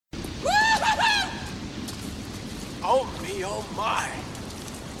Oh me, oh my!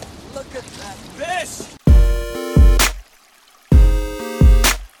 Look at that fish!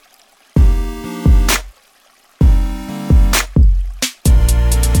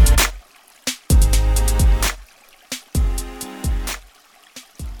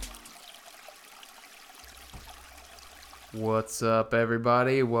 What's up,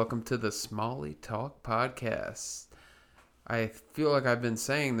 everybody? Welcome to the Smalley Talk Podcast. I feel like I've been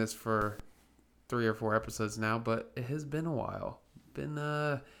saying this for 3 or 4 episodes now, but it has been a while. Been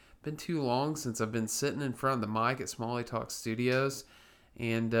too long since I've been sitting in front of the mic at Smalley Talk Studios,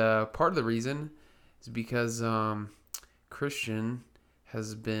 and part of the reason is because Christian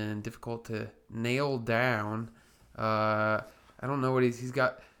has been difficult to nail down. I don't know what he's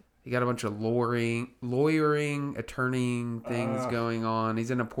got. He got a bunch of lawyering, attorneying things going on.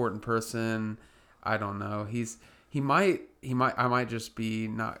 He's an important person. I don't know. I might just be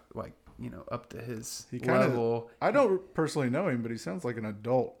not up to his level. I don't personally know him, but he sounds like an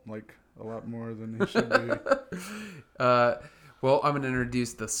adult, like a lot more than he should be. Well, I'm going to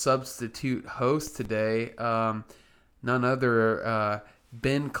introduce the substitute host today. None other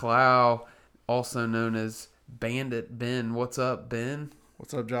Ben Clow, also known as Bandit Ben. What's up, Ben?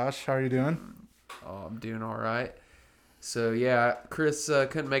 What's up, Josh? How are you doing? Oh, I'm doing all right. So, yeah, Chris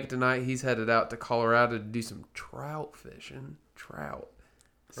couldn't make it tonight. He's headed out to Colorado to do some trout fishing. Trout.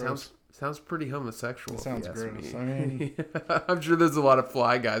 Sounds pretty homosexual. It sounds gross. Me. I mean, I'm sure there's a lot of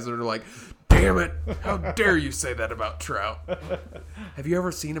fly guys that are like, damn it, how dare you say that about trout? Have you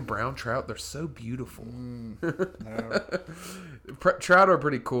ever seen a brown trout? They're so beautiful. No. Trout are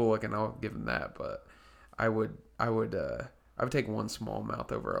pretty cool looking, I'll give them that, but I would take one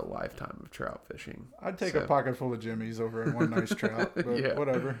smallmouth over a lifetime of trout fishing. I'd take a pocket full of jimmies over one nice trout, but Yeah.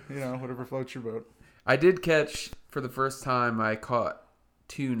 whatever. Whatever floats your boat. I did catch, for the first time, I caught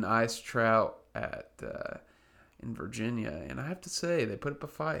 2 nice trout in Virginia, and I have to say, they put up a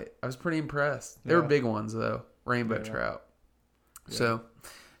fight. I was pretty impressed. They were big ones, though. Rainbow trout. Yeah. So,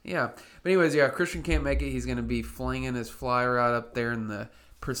 yeah. But anyways, Christian can't make it. He's going to be flinging his fly rod up there in the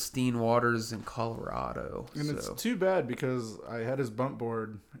pristine waters in Colorado. And it's too bad because I had his bump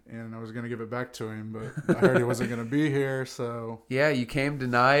board and I was going to give it back to him, but I heard he wasn't going to be here, so... Yeah, you came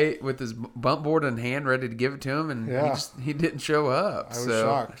tonight with his bump board in hand ready to give it to him, and he didn't show up. I was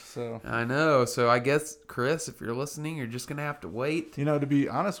shocked, so... I know, so I guess, Chris, if you're listening, you're just going to have to wait. To be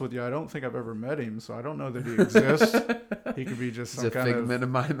honest with you, I don't think I've ever met him, so I don't know that he exists. He could be just some kind of... figment of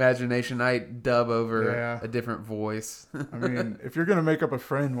my imagination. I dub over a different voice. I mean, if you're going to make up a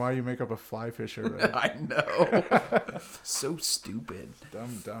friend, why you make up a fly fisher? Right? I know. So stupid.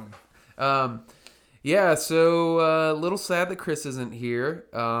 Dumb. So a little sad that Chris isn't here.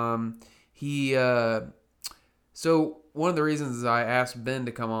 So one of the reasons I asked Ben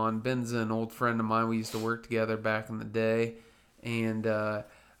to come on, Ben's an old friend of mine. We used to work together back in the day. And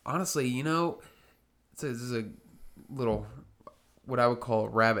honestly, this is a little, what I would call a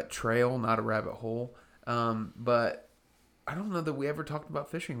rabbit trail, not a rabbit hole. But I don't know that we ever talked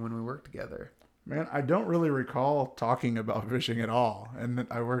about fishing when we worked together. Man, I don't really recall talking about fishing at all. And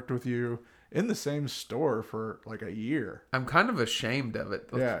I worked with you in the same store for like a year. I'm kind of ashamed of it.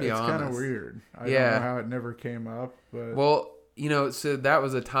 Let's be honest. It's kind of weird. I don't know how it never came up. But well, so that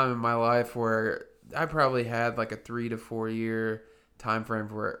was a time in my life where I probably had like a 3 to 4 year time frame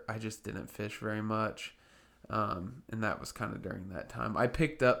where I just didn't fish very much. And that was kind of during that time. I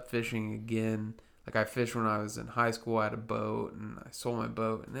picked up fishing again. Like I fished when I was in high school. I had a boat and I sold my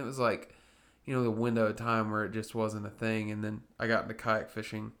boat. And it was like, the window of time where it just wasn't a thing. And then I got into kayak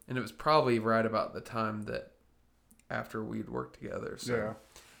fishing. And it was probably right about the time that after we'd worked together. So,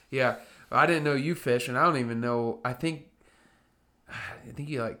 yeah. I didn't know you fish. And I don't even know. I think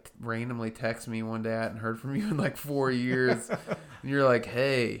you like randomly texted me one day. I hadn't heard from you in like 4 years. And you're like,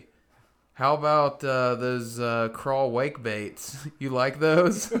 hey, how about those crawl wake baits? You like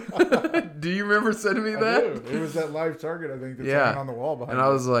those? Do you remember sending me that? I do. It was that live target, I think, that's hanging on the wall behind me. And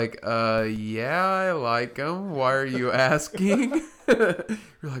I was like, yeah, I like them. Why are you asking? You're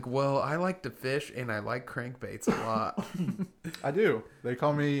like, well, I like to fish and I like crankbaits a lot. I do. They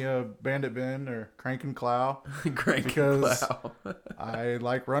call me Bandit Ben or Crankin' Clow. Because I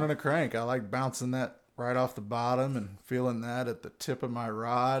like running a crank. I like bouncing that right off the bottom and feeling that at the tip of my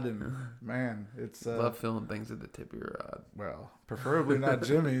rod, and man, it's love feeling things at the tip of your rod. Well, preferably not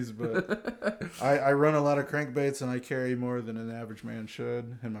jimmies, but I run a lot of crankbaits and I carry more than an average man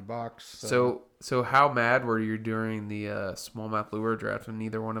should in my box. So how mad were you during the smallmouth lure draft when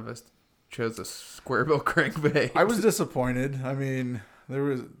neither one of us chose a square bill crankbait? I was disappointed. I mean,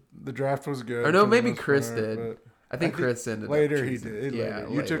 the draft was good. Or no, maybe Chris did. I think Chris ended later. Up he did. Yeah,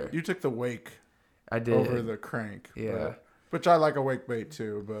 later. You took the wake. I did. over the crank. Yeah. Which I like a wake bait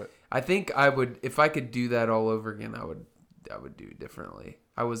too, but I think I would, if I could do that all over again, I would do it differently.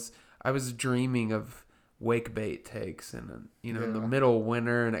 I was dreaming of wake bait takes in in the middle of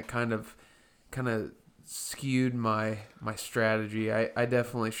winter, and it kind of skewed my strategy. I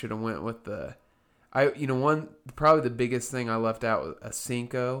definitely should have went with probably the biggest thing I left out was a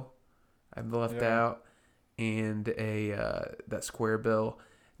Cinco. I left out, and that square bill.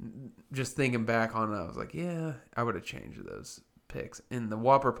 Just thinking back on it, I was like, yeah, I would have changed those picks. And the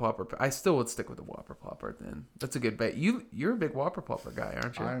Whopper Plopper, I still would stick with the Whopper Plopper then. That's a good bait. You're a big Whopper Plopper guy,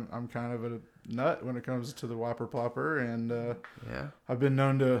 aren't you? I'm kind of a nut when it comes to the Whopper Plopper, and yeah, I've been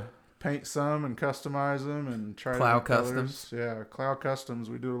known to paint some and customize them and try Cloud different Customs. colors. Yeah, Cloud Customs.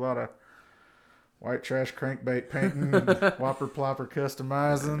 We do a lot of white trash crankbait painting, and Whopper Plopper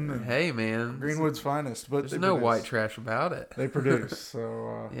customizing. And hey man, Greenwood's finest, but there's no white trash about it. They produce.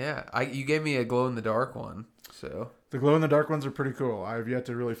 So yeah, you gave me a glow in the dark one. So the glow in the dark ones are pretty cool. I've yet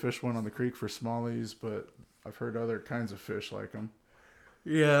to really fish one on the creek for smallies, but I've heard other kinds of fish like them.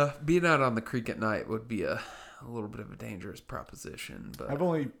 Yeah, being out on the creek at night would be a little bit of a dangerous proposition. But I've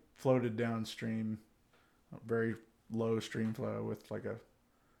only floated downstream, very low stream flow with like a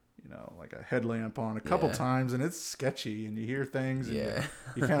headlamp on a couple times, and it's sketchy, and you hear things, and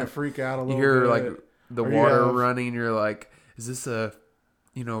you kind of freak out a little bit. You hear like the Or water running, and you're like, is this a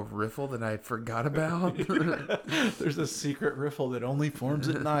riffle that I forgot about? There's a secret riffle that only forms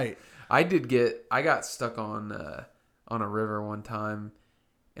at night. I got stuck on a river one time,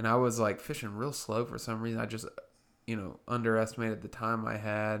 and I was like fishing real slow for some reason. I just underestimated the time I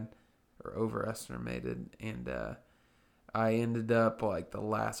had, or overestimated, and I ended up like the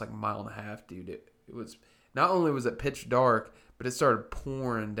last mile and a half, dude. It was, not only was it pitch dark, but it started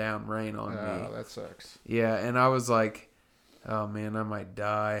pouring down rain on me. Oh, that sucks. Yeah, and I was like, oh man, I might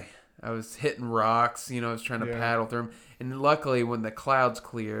die. I was hitting rocks, I was trying to paddle through them. And luckily, when the clouds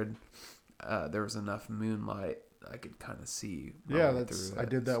cleared, there was enough moonlight I could kind of see. I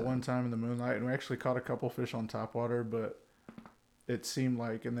did that one time in the moonlight, and we actually caught a couple fish on topwater, but it seemed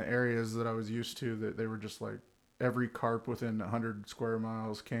like in the areas that I was used to that they were just like every carp within 100 square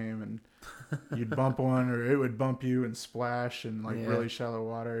miles came, and you'd bump one or it would bump you and splash in really shallow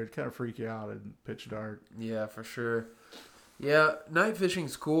water. It'd kind of freak you out in pitch dark. Yeah, for sure. Yeah, night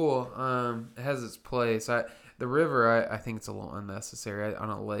fishing's cool. It has its place. The river, I think it's a little unnecessary.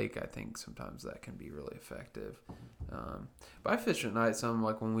 On a lake, I think sometimes that can be really effective. But I fish at night some,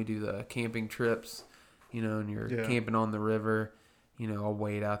 like when we do the camping trips, and you're camping on the river. I'll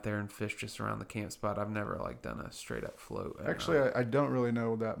wade out there and fish just around the camp spot. I've never done a straight up float. Actually, I don't really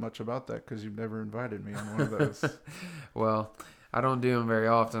know that much about that because you've never invited me on one of those. Well, I don't do them very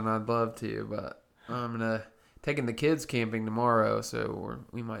often. I'd love to, but I'm taking the kids camping tomorrow, so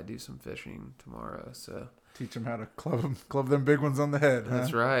we might do some fishing tomorrow. So teach them how to club them big ones on the head. Huh?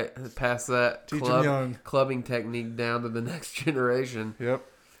 That's right. Pass that clubbing technique down to the next generation. Yep.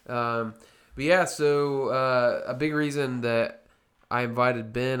 But yeah, so a big reason that I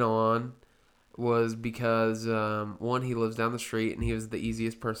invited Ben on was because one, he lives down the street and he was the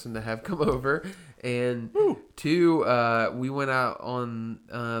easiest person to have come over, and two, we went out on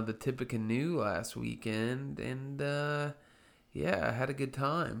the Tippecanoe last weekend, and I had a good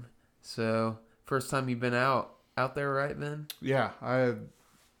time. So first time you've been out there, right, Ben? Yeah, I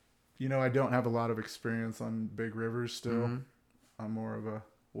don't have a lot of experience on big rivers still. Mm-hmm. I'm more of a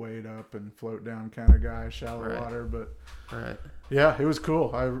wade up and float down kind of guy, shallow water, but yeah, it was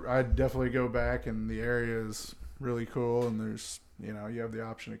cool. I'd definitely go back, and the area is really cool, and there's you have the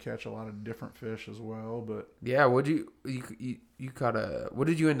option to catch a lot of different fish as well. But yeah, what did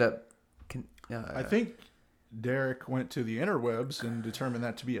you end up I think Derek went to the interwebs and determined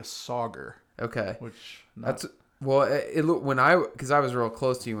that to be a sauger. Okay, because I was real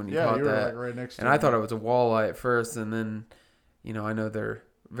close to you when you caught you were that, right next to and me. I thought it was a walleye at first, and then I know they're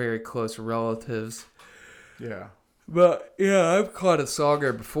very close relatives. Yeah. But yeah, I've caught a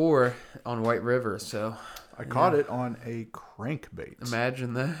sauger before on White River, so I caught it on a crankbait.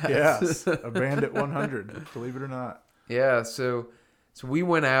 Imagine that. Yes, a Bandit 100. Believe it or not. Yeah, so we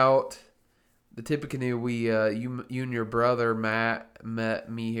went out the Tippecanoe. We you and your brother Matt met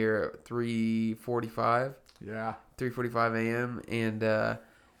me here at 3:45. Yeah, 3:45 a.m. and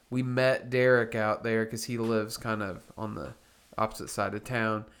we met Derek out there because he lives kind of on the opposite side of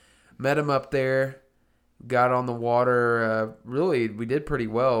town. Met him up there. Got on the water. Really, we did pretty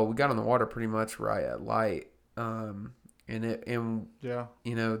well. We got on the water pretty much right at light. There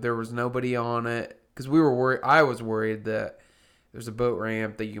was nobody on it because we were worried. I was worried that there's a boat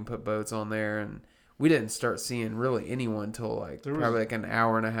ramp that you can put boats on there, and we didn't start seeing really anyone till like probably like an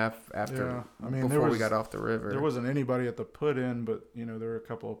hour and a half after. Yeah. I mean, before we got off the river, there wasn't anybody at the put in, but there were a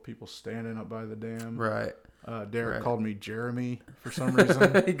couple of people standing up by the dam. Right. Derek called me Jeremy for some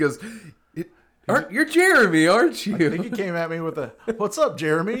reason. He goes, "You're Jeremy, aren't you?" I think he came at me with a, "What's up,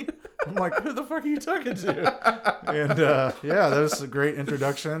 Jeremy?" I'm like, "Who the fuck are you talking to?" And that was a great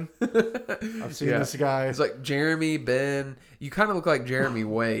introduction. I've seen this guy. It's like Jeremy, Ben. You kind of look like Jeremy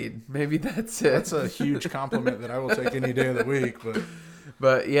Wade. Maybe that's it. That's a huge compliment that I will take any day of the week.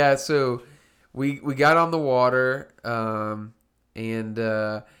 But yeah, so we got on the water, and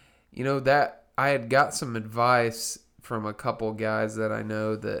that I had got some advice from a couple guys that I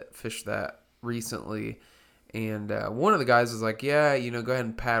know that fished that recently, and one of the guys was like, "Yeah, go ahead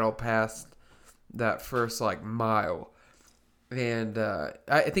and paddle past that first like mile," and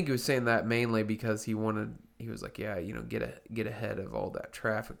I think he was saying that mainly because he was like, "Yeah, get ahead of all that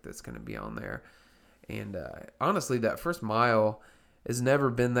traffic that's going to be on there," and honestly, that first mile has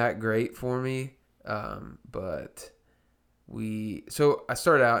never been that great for me, but so I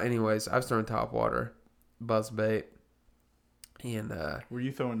started out anyways. I was throwing topwater, buzzbait. And were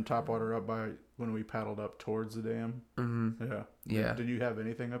you throwing topwater up by when we paddled up towards the dam? Mm-hmm. Yeah. Yeah. Did you have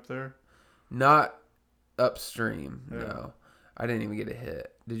anything up there? Not upstream. Yeah. No, I didn't even get a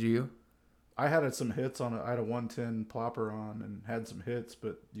hit. Did you? I had some hits on I had a 110 plopper on and had some hits,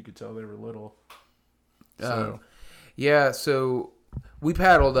 but you could tell they were little. So yeah. So we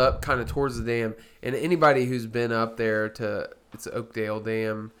paddled up kind of towards the dam, and anybody who's been up there it's Oakdale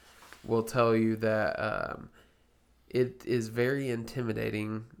Dam will tell you that. It is very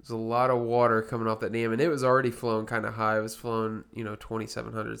intimidating. There's a lot of water coming off that dam, and it was already flowing kind of high. It was flowing,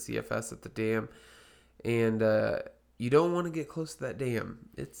 2,700 CFS at the dam, and you don't want to get close to that dam.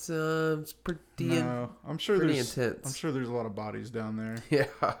 It's pretty. No, I'm sure pretty intense. I'm sure there's a lot of bodies down there. Yeah,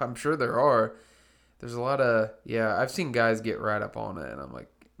 I'm sure there are. There's a lot of I've seen guys get right up on it, and I'm like,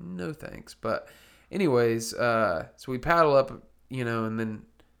 no thanks. But anyways, so we paddle up, and then.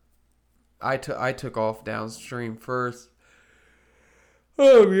 I took off downstream first.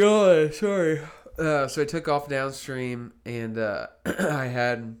 Oh god, sorry. So I took off downstream, and I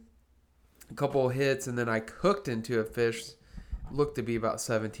had a couple of hits, and then I hooked into a fish, looked to be about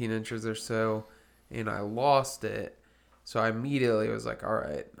 17 inches or so, and I lost it. So I immediately was like, all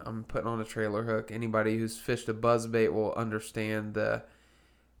right, I'm putting on a trailer hook. Anybody who's fished a buzzbait will understand the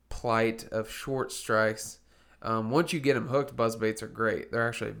plight of short strikes. Once you get them hooked, buzzbaits are great. They're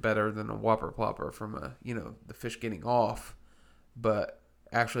actually better than a whopper plopper from the fish getting off. But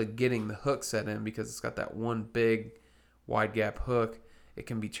actually getting the hook set in, because it's got that one big wide gap hook, it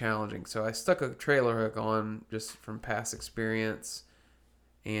can be challenging. So I stuck a trailer hook on just from past experience,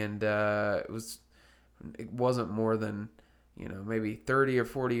 and it wasn't more than maybe 30 or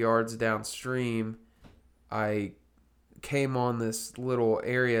 40 yards downstream. I came on this little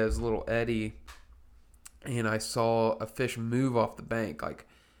area, this little eddy, and I saw a fish move off the bank. Like,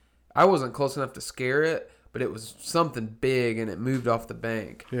 I wasn't close enough to scare it, but it was something big, and it moved off the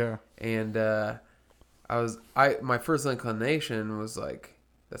bank. Yeah. And my first inclination was like,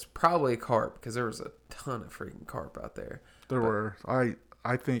 that's probably a carp, because there was a ton of freaking carp out there. There were.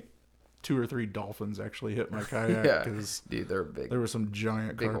 I think 2 or 3 dolphins actually hit my kayak. Yeah, dude, they're big. There were some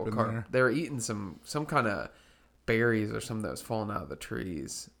giant carp in there. They were eating some kind of berries or something that was falling out of the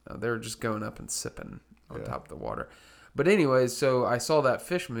trees. They were just going up and sipping on top of the water. But anyways, so I saw that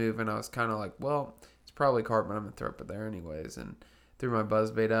fish move, and I was kind of like, well, it's probably carp, but I'm going to throw it there anyways. And threw my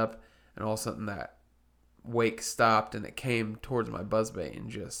buzzbait up, and all of a sudden that wake stopped, and it came towards my buzzbait, and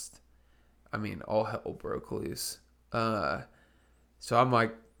just, all hell broke loose. So I'm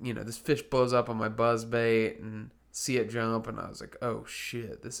like, this fish blows up on my buzzbait, and see it jump, and I was like, oh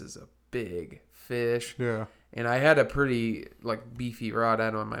shit, this is a big fish. Yeah. And I had a pretty beefy rod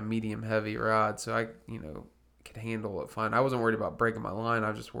out on my medium heavy rod, so I could handle it fine. I wasn't worried about breaking my line. I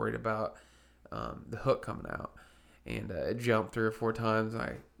was just worried about the hook coming out. And it jumped 3 or 4 times, and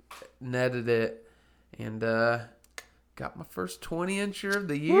I netted it, and got my first 20-incher of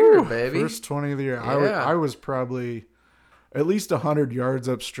the year. Woo, baby. First 20 of the year. Yeah. I was probably at least 100 yards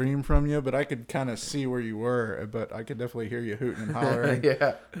upstream from you, but I could kind of see where you were, but I could definitely hear you hooting and hollering.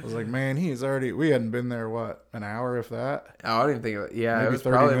 Yeah. I was like, man, we hadn't been there, an hour, if that? Oh, I didn't think of it. Yeah, maybe it was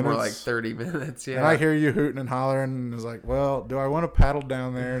probably minutes. More like 30 minutes, yeah. And I hear you hooting and hollering, and I was like, well, do I want to paddle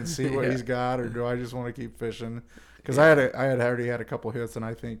down there and see what he's got, or do I just want to keep fishing? Because I had already had a couple hits, and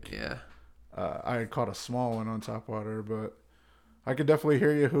I think I had caught a small one on topwater, but I could definitely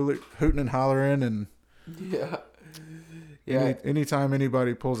hear you hooting and hollering, and Anytime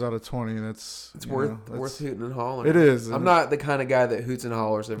anybody pulls out a 20, it's worth hooting and hollering. It is. I'm not the kind of guy that hoots and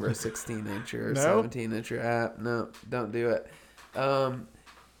hollers over a 16-incher or 17-incher. No, don't do it.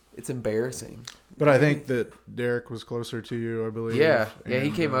 It's embarrassing. But I think that Derek was closer to you, I believe. Yeah,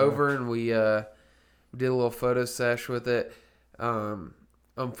 he came over and we did a little photo sesh with it.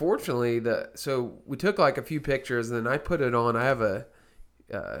 Unfortunately, so we took like a few pictures and then I put it on. I have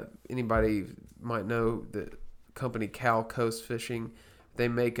anybody might know the company Cal Coast Fishing. They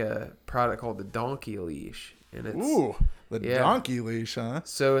make a product called the Donkey Leash, and it's donkey leash, huh?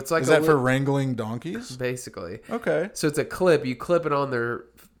 So it's like for wrangling donkeys, basically. Okay. So it's a clip. You clip it on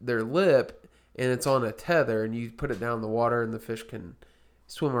their lip, and it's on a tether, and you put it down in the water, and the fish can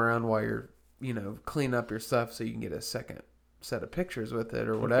swim around while you're clean up your stuff, so you can get a second set of pictures with it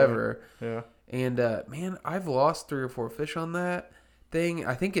or whatever. Okay. Yeah. And man, I've lost 3 or 4 fish on that thing.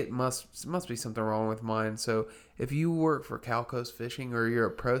 I think it must be something wrong with mine. So if you work for Cal Coast Fishing or you're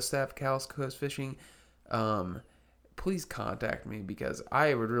a pro staff Cal Coast Fishing, please contact me because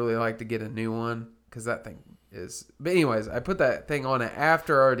I would really like to get a new one because that thing is. But anyways, I put that thing on it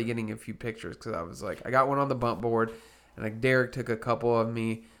after already getting a few pictures because I was like, I got one on the bump board and like Derek took a couple of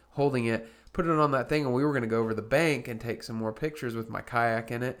me holding it, put it on that thing, and we were going to go over the bank and take some more pictures with my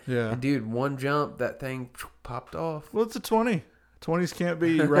kayak in it. Yeah. And dude, one jump, that thing popped off. Well, it's a 20. 20s can't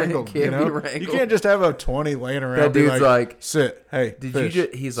be wrangled. Be wrangled. You can't just have a 20 laying around. That dude's like, sit. Hey,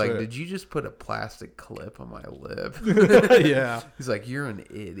 he's like, did you just put a plastic clip on my lip? Yeah. He's like, you're an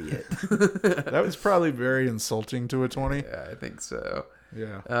idiot. That was probably very insulting to a 20. Yeah, I think so.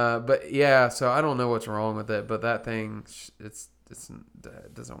 Yeah. But yeah, so I don't know what's wrong with it, but that thing, it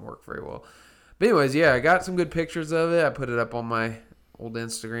doesn't work very well. But anyways, yeah, I got some good pictures of it. I put it up on my old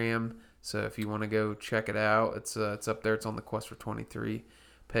Instagram. So if you want to go check it out, it's up there. It's on the Quest for 23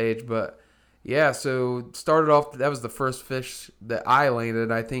 page. But yeah, so started off. That was the first fish that I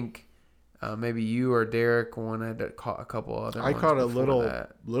landed. I think maybe you or Derek one had caught a couple other. I caught a little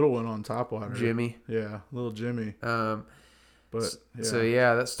one on topwater. Jimmy. Yeah, little Jimmy. So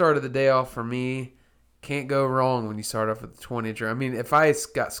yeah, that started the day off for me. Can't go wrong when you start off with a 20-incher. I mean, if I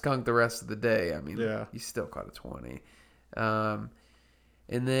got skunked the rest of the day, I mean, you still caught a 20.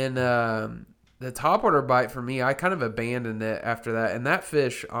 And then the topwater bite for me, I kind of abandoned it after that. And that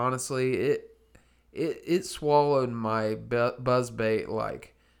fish, honestly, it swallowed my buzzbait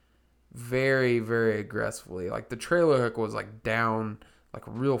like very, very aggressively. Like the trailer hook was like down, like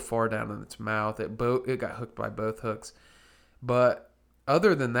real far down in its mouth. It got hooked by both hooks. But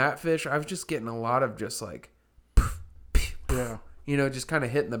other than that fish, I was just getting a lot of just like, just kind of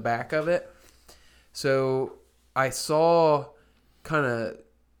hitting the back of it. So I saw kind of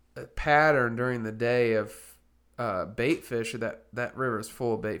a pattern during the day of bait fish. That river is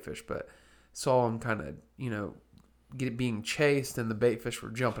full of bait fish, but saw them kind of being chased and the bait fish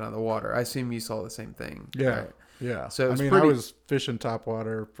were jumping out of the water. I assume you saw the same thing. Yeah, right? Yeah. So I was fishing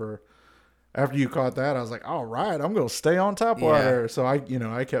topwater after you caught that. I was like, all right, I'm going to stay on topwater. Yeah. So I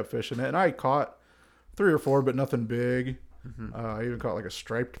kept fishing it and I caught 3 or 4, but nothing big. Mm-hmm. I even caught like a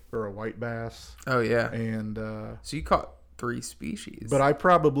striped or a white bass. Oh yeah. And so you caught 3 species. But I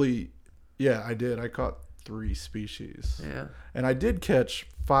did. I caught 3 species. Yeah. And I did catch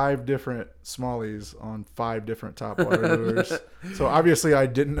 5 different smallies on 5 different topwater lures. So obviously I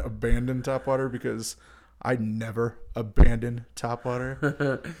didn't abandon topwater because I never abandon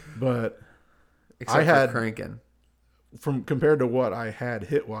topwater. But except for cranking. Compared to what I had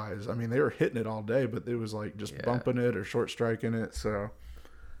hit wise, I mean they were hitting it all day, but it was like just bumping it or short striking it. So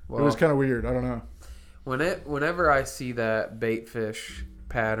it was kind of weird. I don't know. Whenever I see that bait fish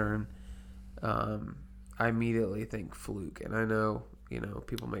pattern, I immediately think fluke, and I know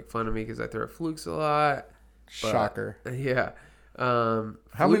people make fun of me because I throw flukes a lot. Shocker. Yeah.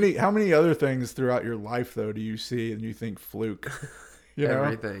 How many other things throughout your life though do you see and you think fluke?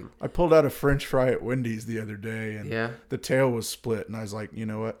 Everything. I pulled out a French fry at Wendy's the other day, and the tail was split, and I was like, you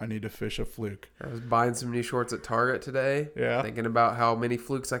know what? I need to fish a fluke. I was buying some new shorts at Target today. Yeah. Thinking about how many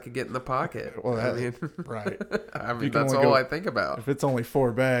flukes I could get in the pocket. Well, right. I mean, that's all I think about. If it's only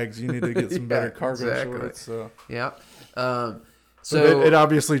 4 bags, you need to get some better cargo shorts. So. Yeah. So it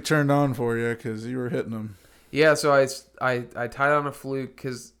obviously turned on for you because you were hitting them. Yeah. So I tied on a fluke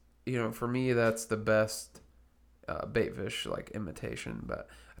because for me that's the best. Bait fish like imitation, but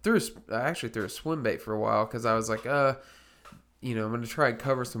I actually threw a swim bait for a while because I was like, I'm gonna try and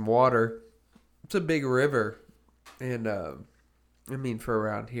cover some water. It's a big river, and for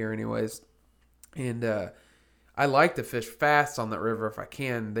around here, anyways. And I like to fish fast on that river if I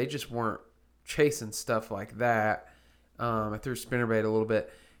can. They just weren't chasing stuff like that. I threw spinnerbait a little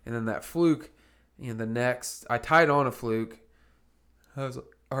bit, and then that fluke. And the next, I tied on a fluke. I was like,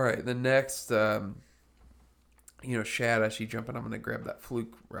 all right, the next, shad I see jumping, I'm going to grab that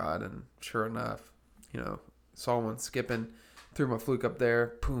fluke rod. And sure enough, saw one skipping, threw my fluke up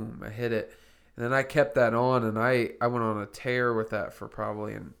there, boom, I hit it. And then I kept that on, and I went on a tear with that for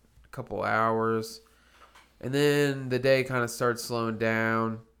probably a couple hours. And then the day kind of started slowing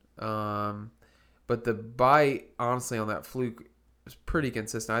down. But the bite, honestly, on that fluke was pretty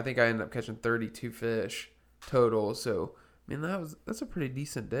consistent. I think I ended up catching 32 fish total. So, I mean, that's a pretty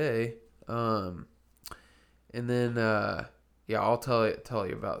decent day. And then, I'll tell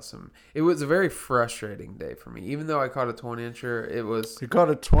you about some. It was a very frustrating day for me. Even though I caught a 20-incher, it was. You caught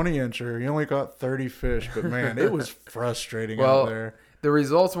a 20-incher. You only caught 30 fish, but man, it was frustrating out there. The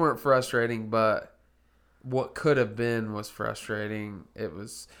results weren't frustrating, but what could have been was frustrating. It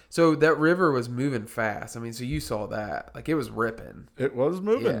was so that river was moving fast. I mean, so you saw that, like it was ripping. It was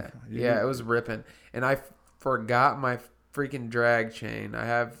moving. Yeah, it was ripping, and I forgot my freaking drag chain. I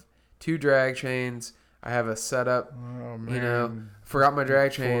have 2 drag chains. I have a setup. Oh man! Forgot my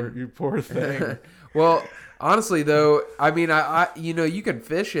drag chain. You poor thing. Well, honestly though, I mean, I you can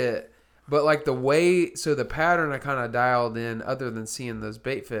fish it, but like the pattern I kind of dialed in, other than seeing those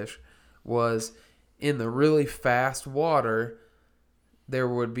bait fish, was in the really fast water. There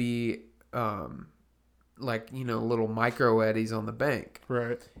would be little micro eddies on the bank,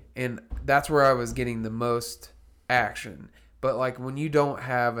 right? And that's where I was getting the most action. But like when you don't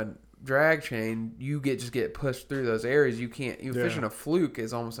have a drag chain, you just get pushed through those areas. You can't. Fishing a fluke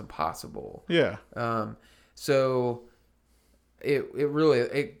is almost impossible. Yeah. So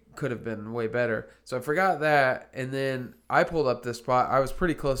it could have been way better. So I forgot that, and then I pulled up this spot. I was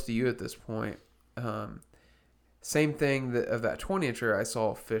pretty close to you at this point. Same thing of that 20-incher. I saw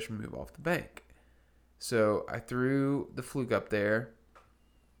a fish move off the bank. So I threw the fluke up there,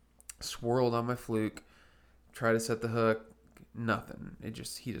 swirled on my fluke, tried to set the hook. Nothing. He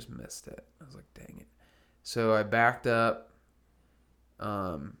just missed it. I was like, dang it. So I backed up,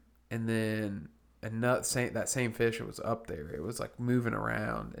 and then that same fish, it was up there. It was like moving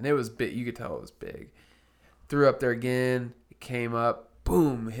around, and it was big. You could tell it was big. Threw up there again. It came up,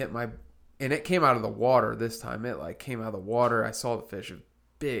 boom, hit my, and it came out of the water this time. It like came out of the water. I saw the fish, a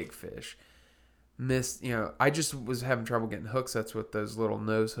big fish. Missed. I just was having trouble getting hook sets with those little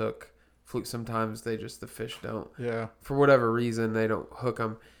nose hook fluke. Sometimes the fish don't. Yeah. For whatever reason, they don't hook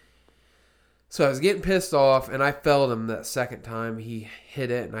them. So I was getting pissed off, and I felled him that second time. He hit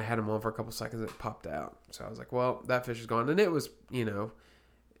it, and I had him on for a couple seconds. It popped out. So I was like, well, that fish is gone. And it was, I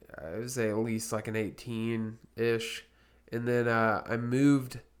would say at least like an 18-ish. And then I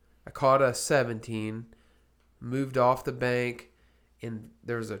caught a 17, moved off the bank, and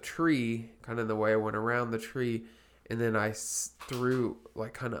there was a tree kind of in the way. I went around the tree, and then I threw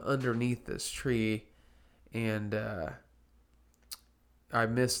like kind of underneath this tree, and I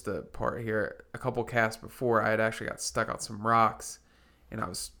missed the part here. A couple casts before, I had actually got stuck on some rocks, and I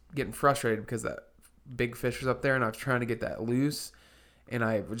was getting frustrated because that big fish was up there, and I was trying to get that loose, and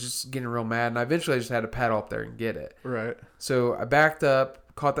I was just getting real mad, and I eventually just had to paddle up there and get it. Right. So I backed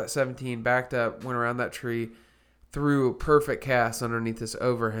up, caught that 17, backed up, went around that tree, threw a perfect cast underneath this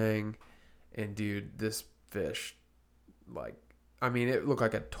overhang, and dude, this fish, it looked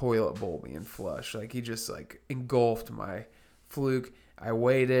like a toilet bowl being flushed. Like, he just, engulfed my fluke. I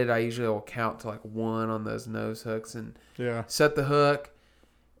waited. I usually will count to, 1 on those nose hooks and set the hook.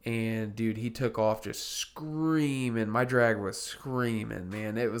 And, dude, he took off just screaming. My drag was screaming,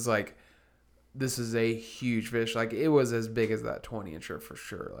 man. It was like, this is a huge fish. Like, it was as big as that 20-incher for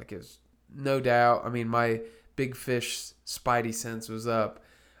sure. Like, it was no doubt. I mean, my big fish spidey sense was up.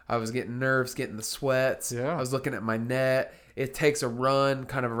 I was getting nerves, getting the sweats. Yeah. I was looking at my net. It takes a run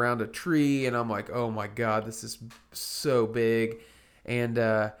kind of around a tree, and I'm like, oh my God, this is so big. And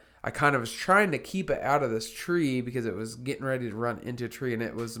I kind of was trying to keep it out of this tree because it was getting ready to run into a tree, and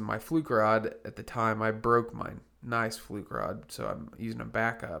it was my fluke rod at the time. I broke my nice fluke rod, so I'm using a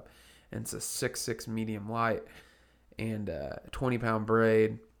backup, and it's a 6.6 medium light and a 20-pound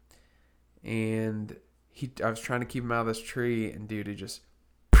braid. And I was trying to keep him out of this tree, and dude, it just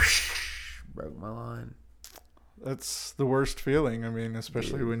broke my line. That's the worst feeling. I mean,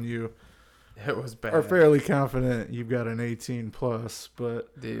 especially when you it was bad. Are fairly confident you've got an 18 plus,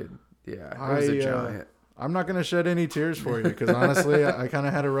 but dude, yeah, it was a giant. I'm not gonna shed any tears for you because honestly, I kind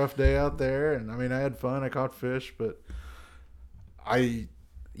of had a rough day out there, and I mean, I had fun. I caught fish, but you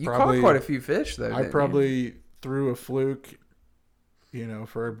caught quite a few fish though. I probably threw a fluke,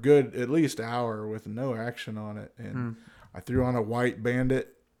 for a good at least hour with no action on it, and I threw on a white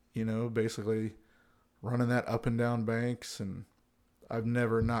bandit, basically running that up and down banks, and I've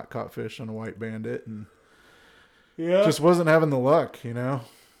never not caught fish on a white bandit, and just wasn't having the luck,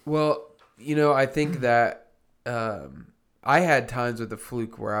 Well, I think that I had times with the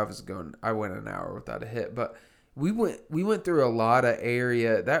fluke where I went an hour without a hit, but we went through a lot of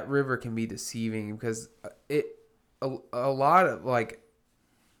area. That river can be deceiving because a lot of like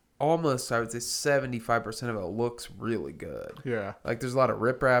almost, I would say 75% of it looks really good. Yeah. Like there's a lot of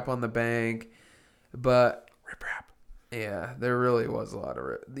riprap on the bank, but riprap. Yeah, there really was a lot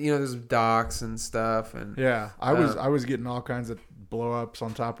of there's docks and stuff, and yeah, I was getting all kinds of blow ups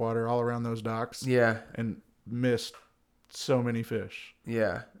on topwater all around those docks. Yeah, and missed so many fish.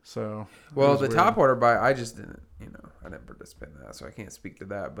 Yeah. So well, the topwater bite, I just didn't, I didn't participate in that, so I can't speak to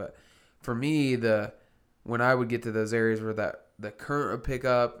that. But for me, when I would get to those areas where the current would pick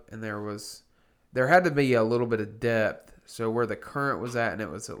up, and there had to be a little bit of depth, so where the current was at, and it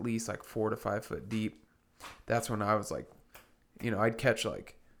was at least like 4 to 5 foot deep. That's when I was like, I'd catch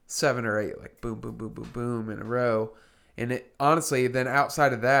like 7 or 8, like boom, boom, boom, boom, boom in a row. And it honestly, then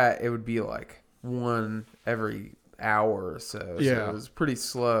outside of that, it would be like one every hour or so. Yeah. So it was pretty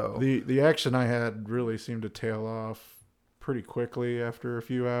slow. The action I had really seemed to tail off pretty quickly after a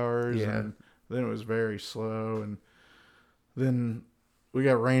few hours. Yeah. And then it was very slow. And then we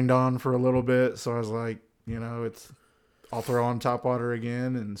got rained on for a little bit. So I was like, I'll throw on topwater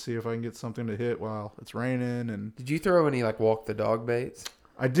again and see if I can get something to hit while it's raining. And did you throw any like walk the dog baits?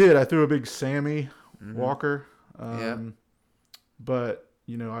 I did. I threw a big Sammy walker. But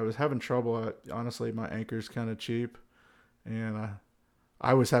I was having trouble. Honestly, my anchor's kind of cheap, and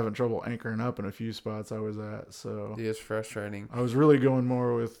I was having trouble anchoring up in a few spots I was at. So it's frustrating. I was really going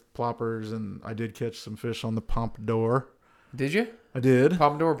more with ploppers, and I did catch some fish on the Pompadour. Did you? I did.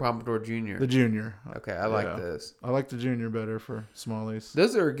 Pompadour or Pompadour Junior? The Junior. Okay, I like this. I like the Junior better for smallies.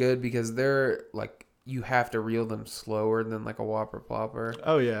 Those are good because they're like, you have to reel them slower than like a whopper plopper.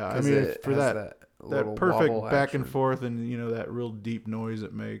 Oh yeah, I mean for that perfect back action. And forth, and that real deep noise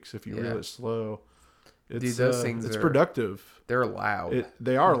it makes if you reel it slow. It's, dude, those things it's productive. They're loud.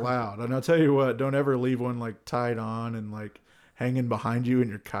 They are loud, and I'll tell you what, don't ever leave one like tied on and like hanging behind you in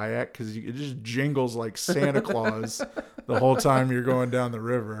your kayak, because it just jingles like Santa Claus the whole time you're going down the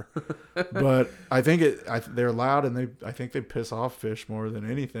river. But I think they're loud, and I think they piss off fish more than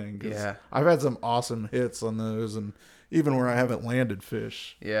anything. Yeah, I've had some awesome hits on those, and even where I haven't landed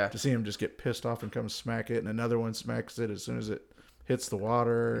fish. Yeah, to see them just get pissed off and come smack it, and another one smacks it as soon as it hits the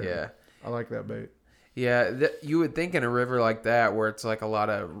water. Yeah, I like that bait. Yeah, you would think in a river like that where it's like a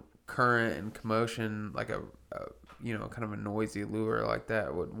lot of current and commotion, like a kind of a noisy lure like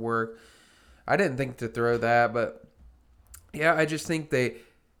that would work. I didn't think to throw that, but yeah, I just think they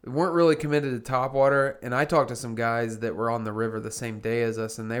weren't really committed to topwater. And I talked to some guys that were on the river the same day as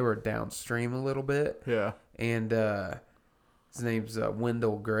us, and they were downstream a little bit. Yeah. And his name's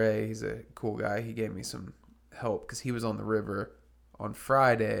Wendell Gray. He's a cool guy. He gave me some help because he was on the river on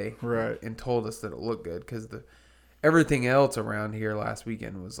Friday, right, and told us that it looked good because everything else around here last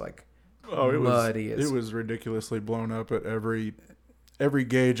weekend was like muddy. It was ridiculously blown up at every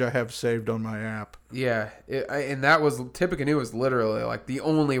gauge I have saved on my app. Yeah, and that was Tippecanoe was literally like the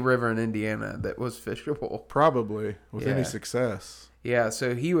only river in Indiana that was fishable, probably with any success. Yeah,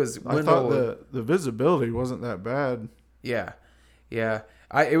 so he was. I thought the visibility wasn't that bad. Yeah.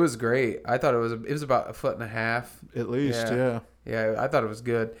 It was great. I thought it was about 1.5 feet at least. Yeah, I thought it was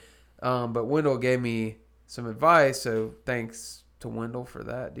good. But Wendell gave me some advice, so thanks to Wendell for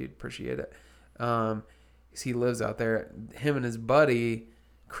that, dude. Appreciate it. 'Cause he lives out there. Him and his buddy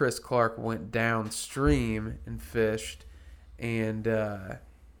Chris Clark went downstream and fished, and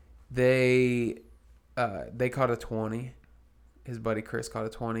they caught a 20. His buddy Chris caught a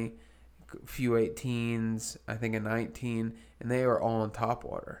 20, a few 18s, I think a 19, and they were all on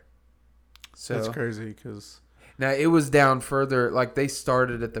topwater. So that's crazy because now it was down further. Like they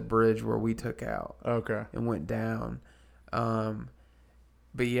started at the bridge where we took out. Okay. And went down.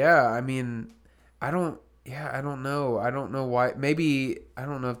 But yeah, I mean, I don't know. I don't know why. Maybe I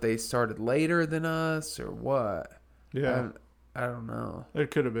don't know if they started later than us or what. Yeah. I don't know.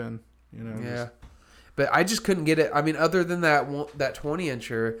 It could have been. Yeah. But I just couldn't get it. I mean, other than that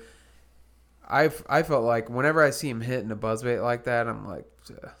 20-incher, I felt like whenever I see him hitting a buzzbait like that, I'm like,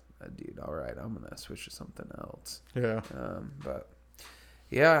 dude, all right, I'm gonna switch to something else. Yeah. But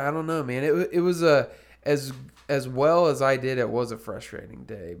yeah, I don't know, man. It was as well as I did. It was a frustrating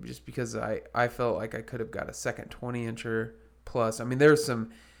day just because I felt like I could have got a second 20-incher plus. I mean, there's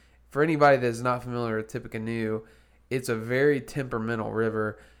some, for anybody that's not familiar with Tippecanoe, it's a very temperamental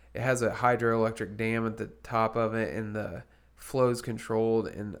river. It has a hydroelectric dam at the top of it, and the flow's controlled,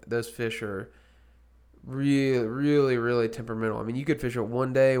 and those fish are really, really, really temperamental. I mean, you could fish it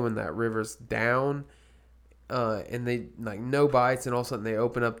one day when that river's down, and they like no bites, and all of a sudden they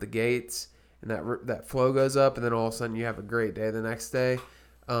open up the gates, and that flow goes up, and then all of a sudden you have a great day the next day.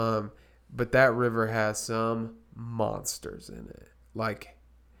 But that river has some monsters in it. Like,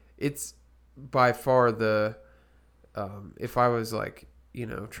 it's by far the if I was like,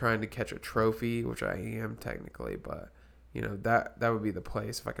 trying to catch a trophy, which I am technically, but that would be the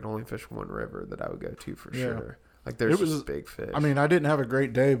place if I could only fish one river that I would go to for sure. Like, there's just big fish. I mean, I didn't have a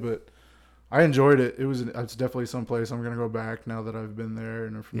great day, but I enjoyed it. It's definitely someplace I'm gonna go back now that I've been there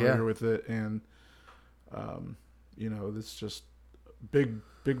and are familiar with it. And it's just big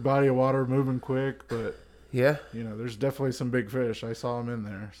body of water moving quick, but there's definitely some big fish. I saw them in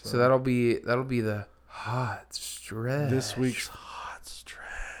there. So that'll be the hot stretch. This week's hot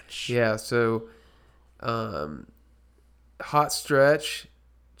stretch. Yeah, so hot stretch.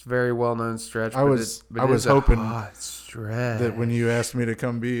 It's a very well known stretch. I was hoping hot stretch. that when you asked me to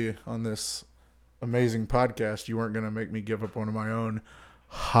come be on this amazing podcast, you weren't gonna make me give up one of my own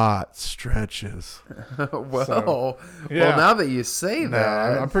hot stretches. Well, now that you say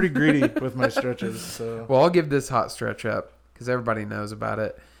that, I'm pretty greedy with my stretches. So. Well, I'll give this hot stretch up because everybody knows about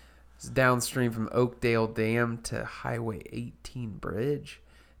it. It's downstream from Oakdale Dam to Highway 18 Bridge.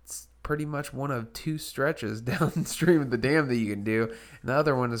 It's pretty much one of two stretches downstream of the dam that you can do, and the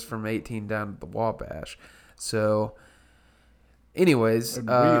other one is from 18 down to the Wabash. So, anyways,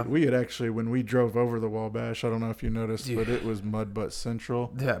 we had actually, when we drove over the Wabash, I don't know if you noticed, but it was mud butt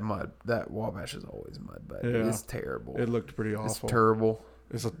central. That Wabash is always mud butt. Yeah. It's terrible. It looked pretty awful. It's terrible.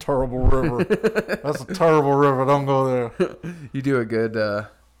 It's a terrible river. That's a terrible river. Don't go there. You do a good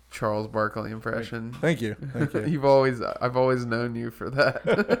Charles Barkley impression. Thank you. I've always known you for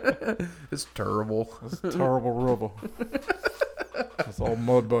that. It's terrible. It's a terrible river. It's all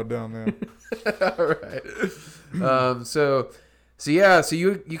mud butt down there. All right. So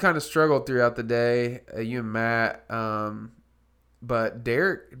you kind of struggled throughout the day, you and Matt. But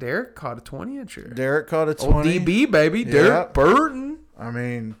Derek caught a 20-incher. Derek caught a 20. Old DB, baby. Derek Burton. I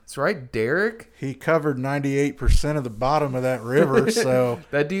mean, that's right, Derek. He covered 98% of the bottom of that river, so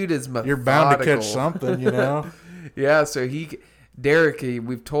that dude is methodical. You're bound to catch something, Yeah, so Derek,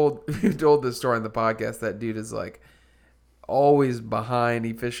 we've told this story on the podcast. That dude is like always behind.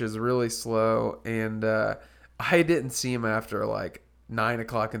 He fishes really slow, and I didn't see him after like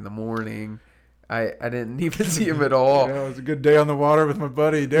 9:00 in the morning. I didn't even see him at all. Yeah, it was a good day on the water with my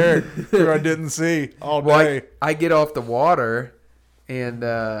buddy Derek, who I didn't see all day. I get off the water. And,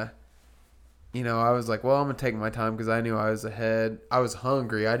 I was like, well, I'm going to take my time because I knew I was ahead. I was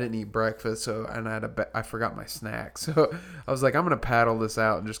hungry. I didn't eat breakfast, and I forgot my snack. So I was like, I'm going to paddle this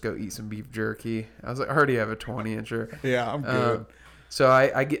out and just go eat some beef jerky. I was like, I already have a 20-incher. Yeah, I'm good. So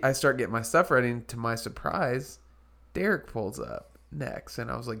I start getting my stuff ready, and to my surprise, Derek pulls up next.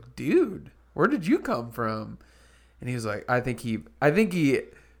 And I was like, dude, where did you come from? And he was like, I think he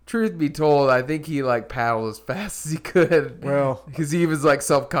truth be told, I think he like paddled as fast as he could. Well, because he was like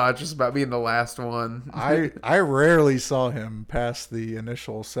self-conscious about being the last one. I rarely saw him pass the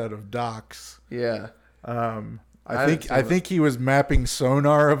initial set of docks. Yeah. I think he was mapping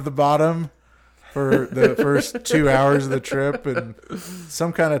sonar of the bottom for the first 2 hours of the trip, and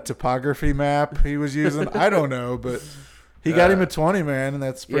some kind of topography map he was using. I don't know, but he got him a 20, man, and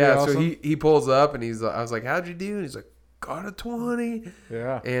that's pretty awesome. So he pulls up, and I was like, how'd you do? And he's like, got a 20.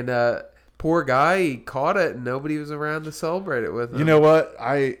 Yeah. And poor guy, he caught it and nobody was around to celebrate it with him. You know what?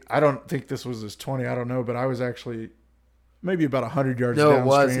 I don't think this was his 20. I don't know, but I was actually maybe about 100 yards downstream. No, it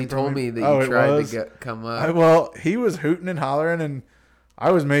was. He told me that you tried to come up. Well, he was hooting and hollering, and I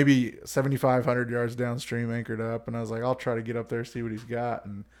was maybe 7,500 yards downstream anchored up, and I was like, I'll try to get up there, see what he's got.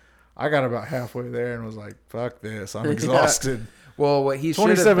 And I got about halfway there and was like, fuck this. I'm exhausted. Well, what he should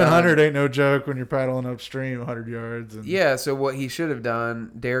have done, 2,700 ain't no joke when you're paddling upstream 100 yards. And yeah, so what he should have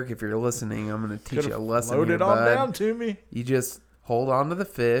done, Derek, if you're listening, I'm going to teach you a lesson. Load it all down to me. You just hold on to the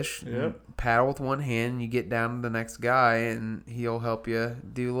fish, paddle with one hand, and you get down to the next guy, and he'll help you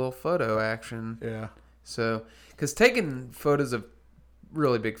do a little photo action. Yeah. So, because taking photos of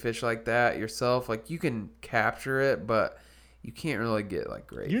really big fish like that yourself, like you can capture it, but you can't really get like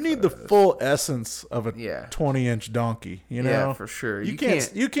great. You need the full essence of a 20-inch donkey. You know, yeah, for sure. You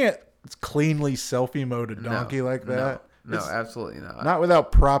can't cleanly selfie mode a donkey like that. No, absolutely not. Not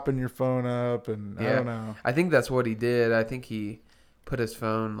without propping your phone up, and I don't know. I think that's what he did. I think he put his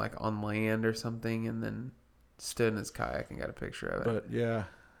phone like on land or something, and then stood in his kayak and got a picture of it. But yeah,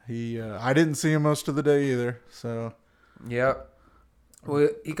 I didn't see him most of the day either. So yep. Well,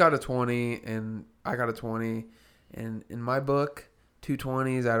 he got a 20, and I got a 20. And in my book,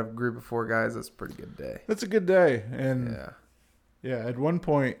 220s out of a group of 4 guys, that's a pretty good day. That's a good day. And yeah, at one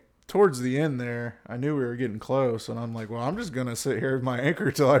point towards the end there, I knew we were getting close, and I'm like, well, I'm just going to sit here with my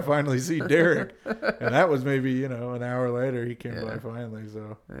anchor till I finally see Derek. And that was maybe, an hour later he came by finally.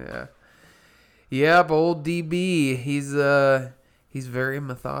 So yeah, but old DB, he's very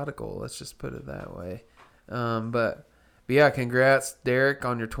methodical, let's just put it that way. But yeah, congrats, Derek,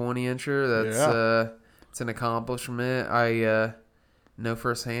 on your 20-incher. That's it's an accomplishment. I know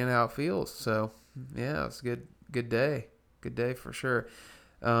firsthand how it feels. So yeah, it's a good day. Good day for sure.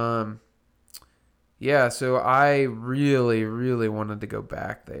 Yeah, so I really, really wanted to go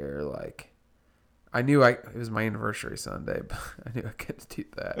back there. Like, I knew it was my anniversary Sunday, but I knew I couldn't do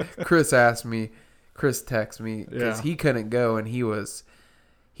that. Chris texted me because he couldn't go, and he was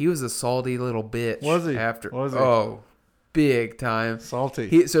a salty little bitch. Was he? Was he? Oh, big time.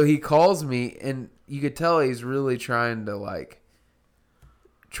 Salty. So he calls me, and you could tell he's really trying to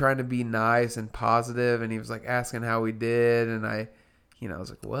be nice and positive, and he was like asking how we did, and I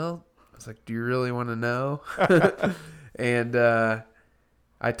was like, do you really want to know? And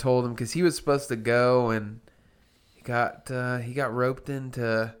I told him because he was supposed to go, and he got roped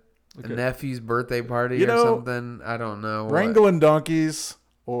into a nephew's birthday party or something. I don't know. Wrangling donkeys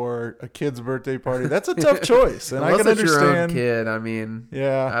or a kid's birthday party. That's a tough choice, and I can understand. Your own kid, I mean,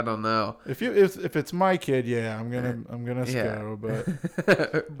 I don't know. If it's my kid, I'm gonna go, but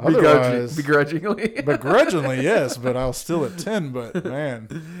otherwise, begrudgingly, yes, but I'll still attend. But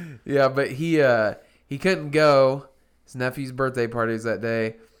man, yeah, but he couldn't go. His nephew's birthday party was that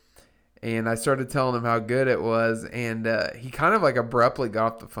day, and I started telling him how good it was, and he kind of like abruptly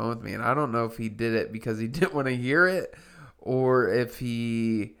got off the phone with me, and I don't know if he did it because he didn't want to hear it, or if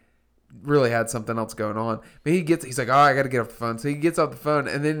he really had something else going on. But he's like, oh, I got to get off the phone. So he gets off the phone,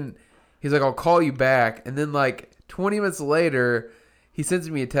 and then he's like, I'll call you back. And then like 20 minutes later, he sends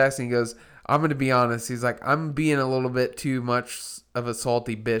me a text, and he goes, I'm going to be honest. He's like, I'm being a little bit too much of a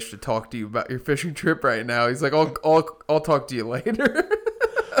salty bitch to talk to you about your fishing trip right now. He's like, I'll talk to you later.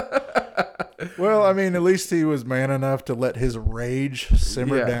 Well, I mean, at least he was man enough to let his rage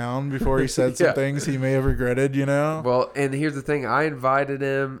simmer down before he said some things he may have regretted, Well, and here's the thing. I invited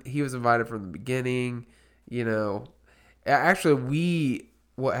him. He was invited from the beginning, Actually,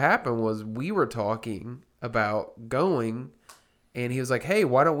 what happened was we were talking about going, and he was like, hey,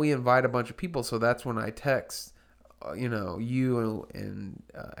 why don't we invite a bunch of people? So that's when I text, you and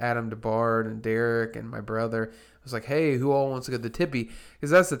Adam DeBard and Derek and my brother. I was like, hey, who all wants to go to the Tippy? Because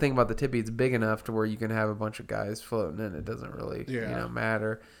that's the thing about the Tippy. It's big enough to where you can have a bunch of guys floating in. It doesn't really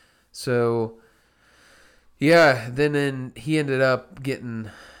matter. So, yeah, then he ended up getting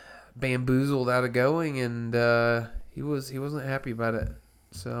bamboozled out of going, and he wasn't happy about it.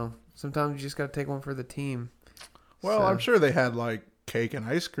 So sometimes you just got to take one for the team. Well, so. I'm sure they had like cake and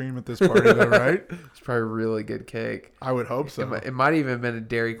ice cream at this party, though, right? It's probably really good cake. I would hope so. It might even have been a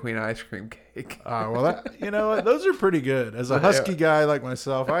Dairy Queen ice cream cake. Well, those are pretty good. As a husky guy like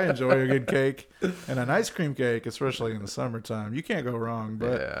myself, I enjoy a good cake and an ice cream cake, especially in the summertime. You can't go wrong.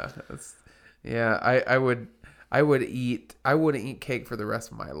 But I wouldn't eat cake for the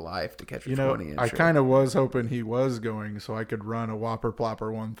rest of my life to catch a 20-incher. I kind of was hoping he was going so I could run a Whopper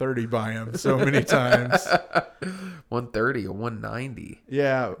Plopper 130 by him so many times. 130 or 190.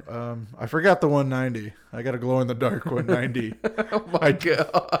 Yeah, I forgot the 190. I got a glow-in-the-dark 190. Oh, my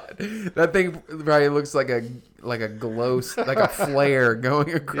God. That thing probably looks like a glow, like a flare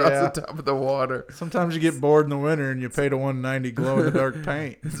going across the top of the water. Sometimes you get bored in the winter and you paid a 190 glow-in-the-dark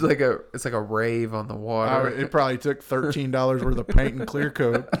paint. It's like a rave on the water. It probably took $13 worth of paint and clear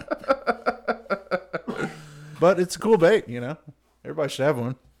coat. But it's a cool bait, Everybody should have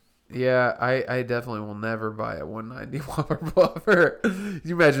one. Yeah, I definitely will never buy a 190 Whopper Plopper. Can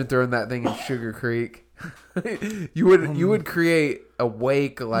you imagine throwing that thing in Sugar Creek? You would create a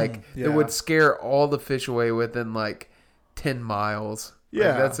wake that would scare all the fish away within like 10 miles.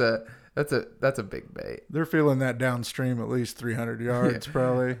 Yeah, that's a big bait. They're feeling that downstream at least 300 yards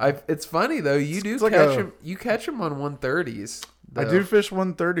probably. It's funny though. You catch them on 130s. Though. I do fish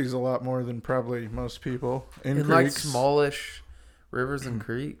 130s a lot more than probably most people in creeks. Like smallish rivers and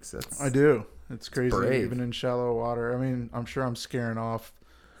creeks. I do. It's crazy, brave. Even in shallow water. I mean, I'm sure I'm scaring off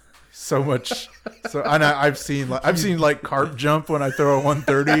so much. So I've seen like carp jump when I throw a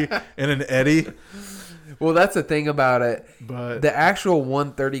 130 in an eddy. Well, that's the thing about it. But the actual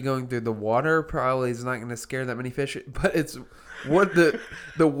 130 going through the water probably is not going to scare that many fish. But it's what the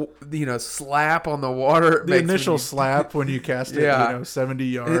slap on the water. The initial slap when you cast it, 70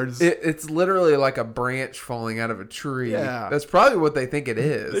 yards. It's literally like a branch falling out of a tree. Yeah, that's probably what they think it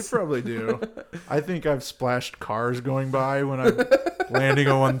is. They probably do. I think I've splashed cars going by when I landing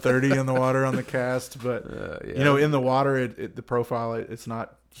a 130 in the water on the cast. But, in the water, the profile, it's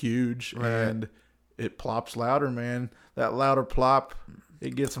not huge. Right. And it plops louder, man. That louder plop,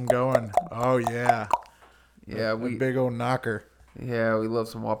 it gets them going. Oh, yeah. Yeah. A big old knocker. Yeah, we love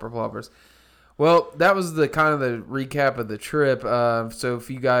some whopper ploppers. Well, that was the kind of the recap of the trip. So if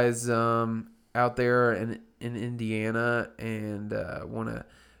you guys out there in Indiana and want to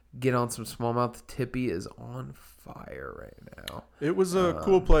get on some smallmouth, Tippy is on fire right now. It was a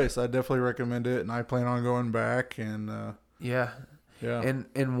cool place. I definitely recommend it, and I plan on going back. And yeah.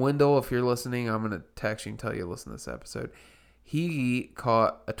 And Wendell, if you're listening, I'm gonna text you and tell you to listen to this episode. He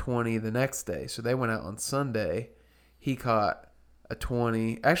caught a 20 the next day, so they went out on Sunday. He caught a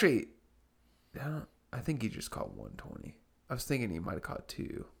 20. Actually, I think he just caught 120. I was thinking he might have caught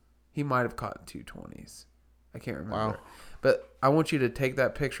 2. He might have caught 2 20s. I can't remember. Wow. But I want you to take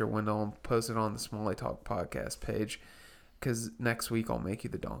that picture, Wendell, and post it on the Smalley Talk podcast page, because next week I'll make you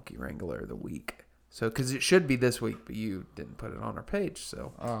the Donkey Wrangler of the week. So, because it should be this week, but you didn't put it on our page,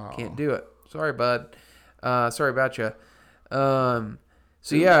 so can't do it. Sorry, bud. Sorry about you.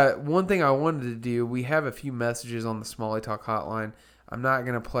 So, yeah, one thing I wanted to do, we have a few messages on the Smalley Talk hotline. I'm not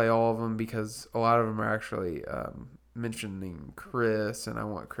going to play all of them because a lot of them are actually mentioning Chris, and I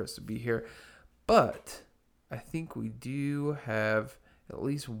want Chris to be here. But I think we do have at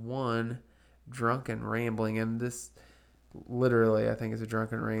least one drunken rambling, and this literally I think is a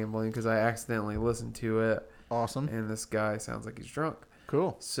drunken rambling because I accidentally listened to it. Awesome. And this guy sounds like he's drunk.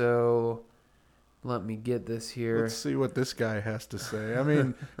 Cool. So let me get this here. Let's see what this guy has to say. I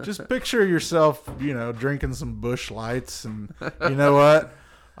mean, just picture yourself, drinking some Busch Lights, and you know what?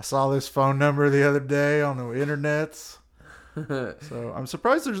 I saw this phone number the other day on the internets. So I'm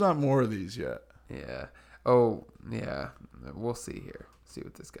surprised there's not more of these yet. Yeah. Oh, yeah. We'll see here. See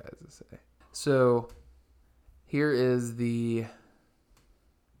what this guy has to say. So here is the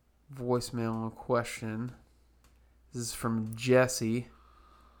voicemail question. This is from Jesse.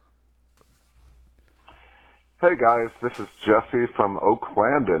 Hey guys, this is Jesse from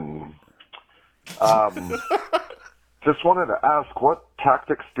Oaklandon. Just wanted to ask, what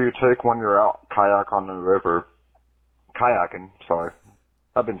tactics do you take when you're out kayaking on the river? Kayaking, sorry.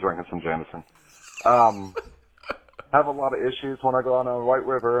 I've been drinking some Jameson. Have a lot of issues when I go on a White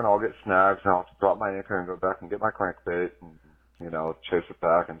River, and I'll get snags, and I'll have to drop my anchor and go back and get my crankbait and, chase it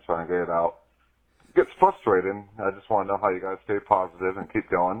back and try and get it out. It gets frustrating. I just want to know how you guys stay positive and keep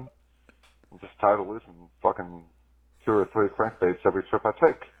going. I'm just tired of losing fucking 2 or 3 crankbaits every trip I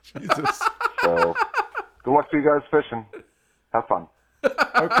take. Jesus. So, good luck to you guys fishing. Have fun.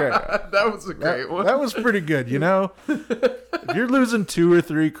 Okay. That was a great one. That was pretty good. If you're losing 2 or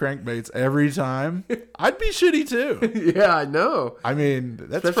 3 crankbaits every time, I'd be shitty too. Yeah, I know. I mean,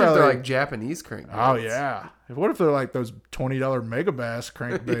 that's especially probably if they're like Japanese crankbaits. Oh, yeah. What if they're like those $20 Megabass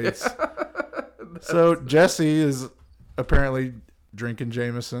crankbaits? Yeah. So, Jesse is apparently drinking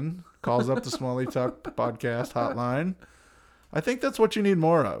Jameson. Calls up the Smalley Talk podcast hotline. I think that's what you need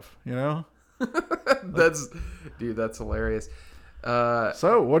more of, That's hilarious.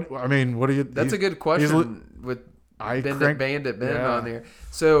 So what do you? That's a good question with Bandit Ben on here.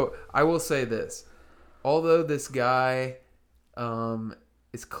 So I will say this: although this guy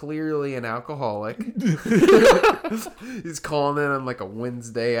is clearly an alcoholic, he's calling in on like a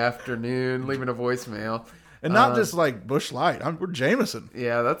Wednesday afternoon, leaving a voicemail. And not just like Busch Light. We're Jameson.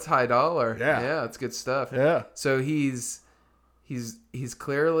 Yeah, that's high dollar. Yeah, that's good stuff. Yeah. So he's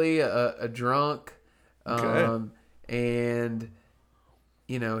clearly a drunk, okay. And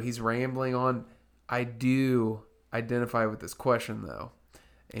he's rambling on. I do identify with this question though,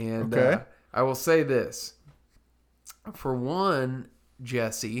 and okay. I will say this. For one,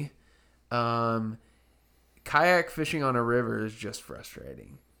 Jesse, kayak fishing on a river is just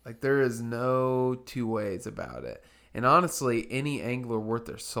frustrating. Like, there is no two ways about it. And honestly, any angler worth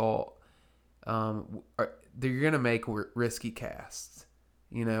their salt, they're going to make risky casts,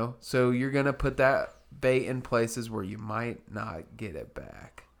 So you're going to put that bait in places where you might not get it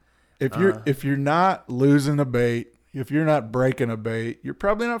back. If you're not losing a bait, if you're not breaking a bait, you're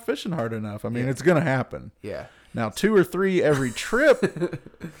probably not fishing hard enough. I mean, it's going to happen. Yeah. Now, 2 or 3 every trip,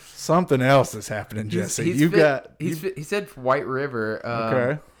 something else is happening, Jesse. He said White River.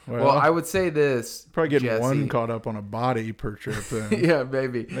 Okay. Well, I would say this. Probably getting Jesse. one caught up on a body per trip then. Yeah,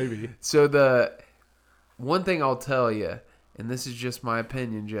 maybe. Maybe. So the one thing I'll tell you, and this is just my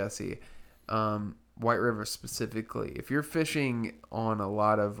opinion, Jesse, White River specifically, if you're fishing on a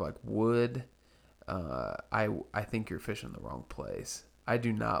lot of like wood, I think you're fishing the wrong place. I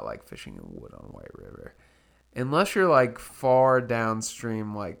do not like fishing in wood on White River. Unless you're like far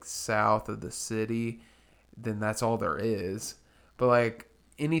downstream, like south of the city, then that's all there is. But like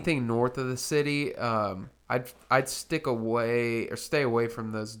anything north of the city, I'd stick away or stay away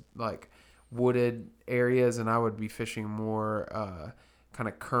from those like wooded areas, and I would be fishing more kind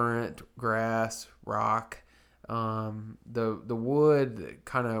of current, grass, rock. The wood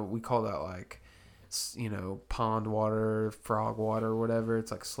kind of, we call that like, pond water, frog water, whatever.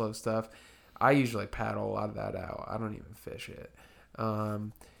 It's like slow stuff. I usually paddle a lot of that out. I don't even fish it. I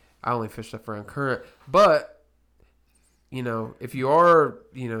only fish stuff around current. But, if you are,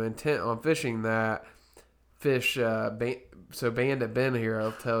 intent on fishing that, fish, so Bandit Ben here,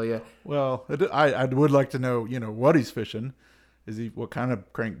 I'll tell you. Well, I would like to know, what he's fishing. What kind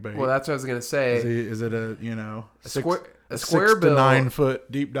of crankbait? Well, that's what I was gonna say. Is it a square bill, to 9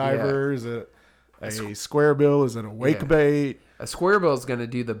 foot deep diver? Yeah. Is it a square bill? Is it a wake bait? A square bill is gonna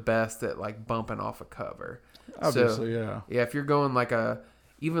do the best at like bumping off a cover. Obviously, yeah. Yeah, if you're going like a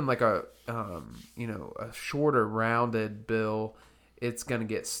shorter rounded bill, it's gonna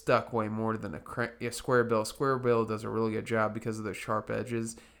get stuck way more than a square bill. Square bill does a really good job because of those sharp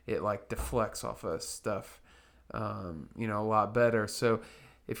edges. It like deflects off of stuff. A lot better. So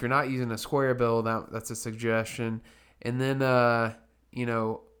if you're not using a square bill, that's a suggestion. And then, I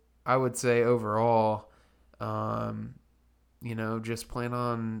would say overall, just plan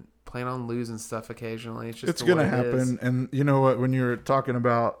on losing stuff occasionally. It's going to happen. And you know what, when you're talking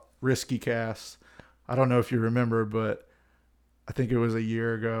about risky casts, I don't know if you remember, but I think it was a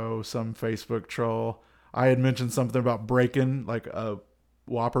year ago, some Facebook troll, I had mentioned something about breaking like a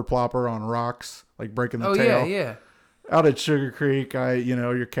whopper plopper on rocks, like breaking the tail. Yeah. Out at Sugar Creek,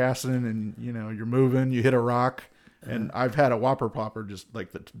 you're casting and you're moving, you hit a rock, and I've had a whopper plopper just like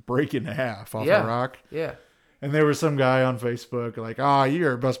break in half off a rock. Yeah. And there was some guy on Facebook like,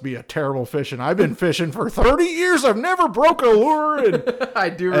 you must be a terrible fishing. I've been fishing for 30 years. I've never broke a lure. And I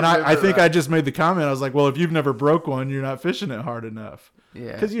do remember I think I just made the comment. I was like, well, if you've never broke one, you're not fishing it hard enough.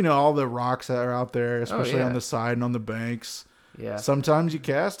 Yeah. Because, all the rocks that are out there, especially on the side and on the banks. Yeah. Sometimes you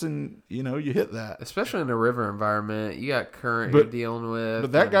cast and, you hit that. Especially in a river environment. You got current you're dealing with.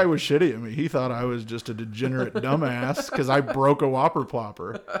 But that guy was shitty at me. He thought I was just a degenerate dumbass because I broke a whopper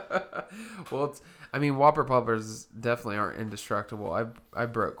plopper. Well, whopper ploppers definitely aren't indestructible. I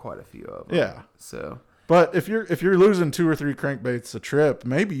broke quite a few of them. Yeah. So. But if you're losing 2 or 3 crankbaits a trip,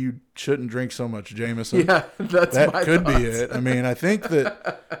 maybe you shouldn't drink so much Jameson. Yeah, that could be it. I think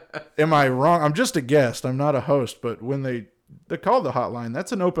that. Am I wrong? I'm just a guest. I'm not a host. But when they call the hotline,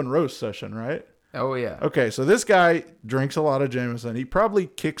 that's an open roast session, right? Oh yeah. Okay, so this guy drinks a lot of Jameson. He probably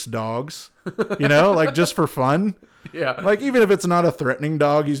kicks dogs, like just for fun. Yeah. Like even if it's not a threatening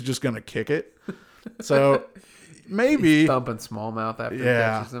dog, he's just gonna kick it. So. Maybe he's thumping smallmouth after he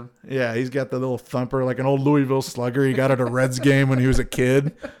catches him. Yeah, he's got the little thumper like an old Louisville Slugger he got at a Reds game when he was a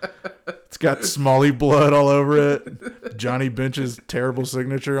kid. It's got Smalley blood all over it. Johnny Bench's terrible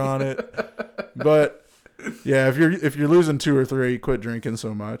signature on it. But yeah, if you're losing 2 or 3, quit drinking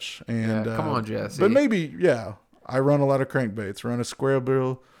so much. And come on, Jesse. But maybe I run a lot of crankbaits. Run a square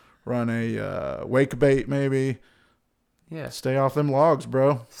bill. Run a wake bait maybe. Yeah. Stay off them logs,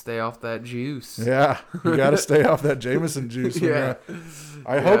 bro. Stay off that juice. Yeah. You got to stay off that Jameson juice. Yeah.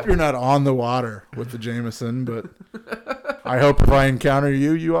 I hope you're not on the water with the Jameson, but I hope if I encounter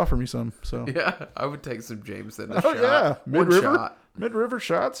you, you offer me some. So yeah, I would take some Jameson. Yeah. Mid-river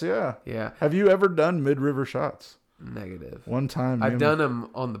shots. Yeah. Yeah. Have you ever done mid-river shots? Negative. One time. I've done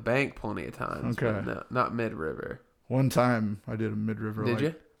them on the bank plenty of times. Okay. But not mid-river. One time I did a mid-river. Did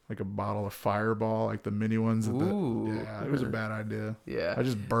you? Like a bottle of Fireball, like the mini ones. Yeah, it was a bad idea. Yeah. I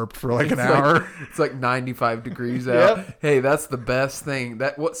just burped for like an hour. It's like 95 degrees out. Yep. Hey, that's the best thing.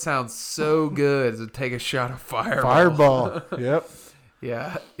 What sounds so good is to take a shot of Fireball. Yep.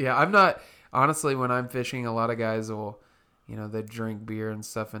 Yeah. Yeah. I'm not, honestly, when I'm fishing, a lot of guys will, they drink beer and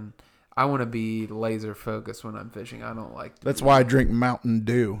stuff, and I want to be laser focused when I'm fishing. I don't like That's why I drink Mountain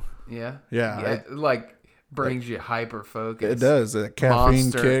Dew. Yeah? Yeah. Brings you hyper focus. It does. A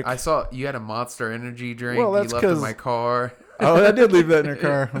caffeine kick. I saw you had a Monster Energy drink. Well, that's you left in my car. Oh, I did leave that in your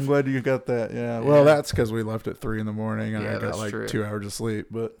car. I'm glad you got that. Yeah. Well, that's because we left at 3 a.m. and I got like 2 hours of sleep.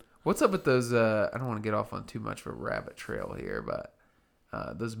 But what's up with those? I don't want to get off on too much of a rabbit trail here, but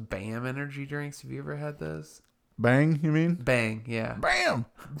those BAM energy drinks. Have you ever had those? Bang, you mean? Bang, yeah. Bam.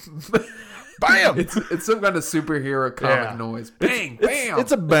 Bam. It's some kind of superhero comic noise. Bang, bam.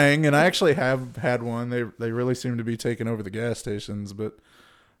 It's a bang, and I actually have had one. They really seem to be taking over the gas stations, but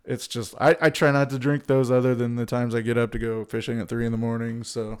it's just I try not to drink those other than the times I get up to go fishing at 3 a.m.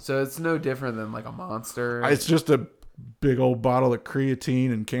 So it's no different than like a Monster. It's just a big old bottle of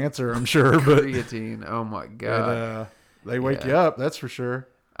creatine and cancer, I'm sure. But creatine, oh my god. They wake you up, that's for sure.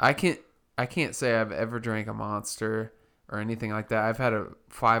 I can't say I've ever drank a Monster or anything like that. I've had a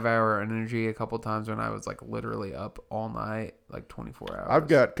 5-hour energy a couple times when I was like literally up all night, like 24 hours. I've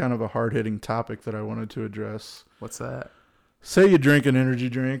got kind of a hard-hitting topic that I wanted to address. What's that? Say you drink an energy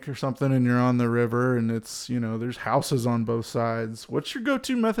drink or something and you're on the river and it's, there's houses on both sides. What's your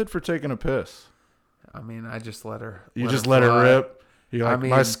go-to method for taking a piss? I mean, I just let her. You just let her rip? You're like,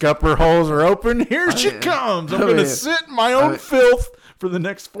 my scupper holes are open. Here she comes. I'm going to sit in my own filth for the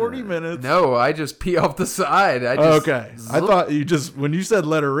next 40 minutes. No, I just pee off the side. I thought you just, when you said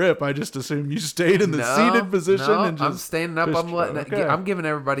let her rip, I just assumed you stayed in the seated position. And just I'm standing up. I'm giving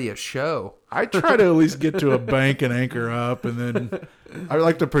everybody a show. I try to at least get to a bank and anchor up, and then I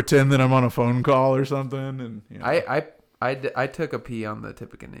like to pretend that I'm on a phone call or something. And I took a pee on the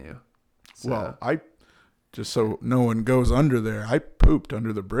Tippecanoe. So. Well, just so no one goes under there, I pooped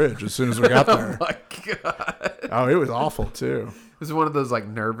under the bridge as soon as we got there. Oh my god! Oh, it was awful too. It was one of those like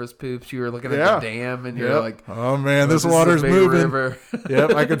nervous poops. You were looking at the dam and you're like, "Oh man, this water's moving."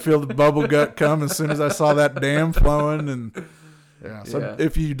 Yep, I could feel the bubble gut come as soon as I saw that dam flowing. And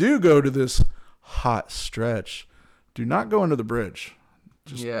if you do go to this hot stretch, do not go under the bridge.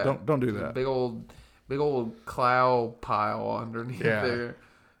 Just don't do that. Big old cloud pile underneath there.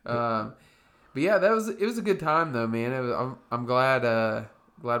 But yeah, it was a good time though, man. I'm glad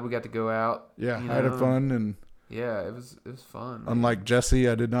we got to go out. Yeah, I had fun and yeah, it was fun. Unlike man. Jesse,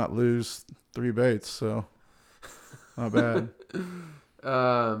 I did not lose 3 baits, so not bad.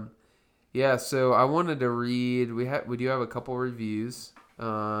 Yeah, so I wanted to read. We do have a couple reviews.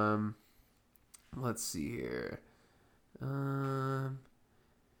 Let's see here. I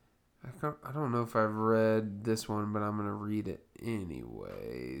don't know if I've read this one, but I'm gonna read it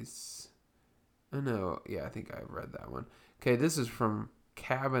anyways. Oh, no, yeah, I think I read that one. Okay, this is from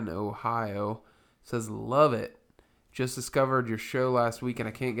Cabin, Ohio. It says, love it. Just discovered your show last week and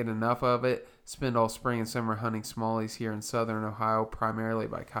I can't get enough of it. Spend all spring and summer hunting smallies here in southern Ohio, primarily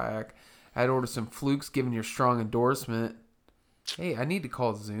by kayak. I had ordered some flukes, given your strong endorsement. Hey, I need to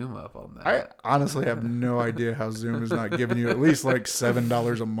call Zoom up on that. I honestly have no idea how Zoom is not giving you at least like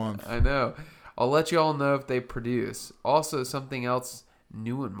 $7 a month. I know. I'll let you all know if they produce. Also, something else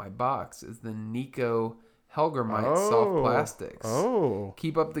new in my box is the Nico Helgermite soft plastics. Oh.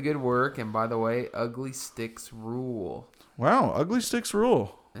 Keep up the good work. And by the way, ugly sticks rule. Wow, ugly sticks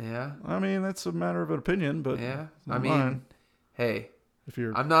rule. Yeah. I mean, that's a matter of opinion, but yeah. I mean, mine. Hey, if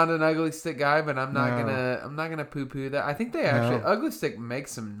you're, I'm not an ugly stick guy, but I'm not gonna poo-poo that. I think they actually ugly stick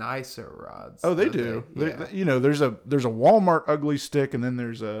makes some nicer rods. Oh, they do. There's a Walmart ugly stick, and then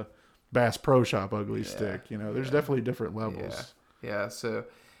there's a Bass Pro Shop ugly stick. There's definitely different levels. Yeah, so,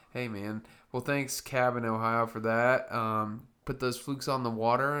 hey, man. Well, thanks, Cabin, Ohio, for that. Put those flukes on the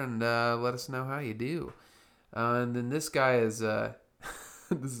water and let us know how you do. And then this guy is, this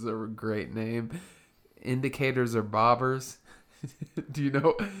is a great name. Indicators are bobbers. Do you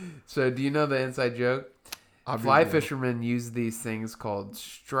know the inside joke? Fly fishermen use these things called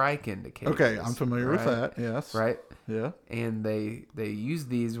strike indicators. Okay, I'm familiar with that, yes. Right? Yeah. And they use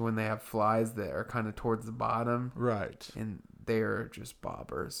these when they have flies that are kind of towards the bottom. Right. And they're just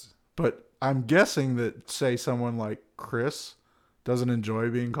bobbers. But I'm guessing that, say, someone like Chris doesn't enjoy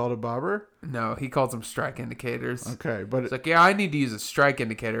being called a bobber? No, he calls them strike indicators. Okay, but it's like, yeah, I need to use a strike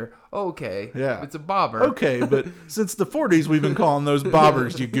indicator. Okay. Yeah. It's a bobber. Okay, but since the 40s, we've been calling those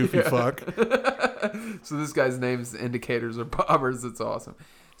bobbers, you goofy fuck. So this guy's name's indicators are bobbers. That's awesome.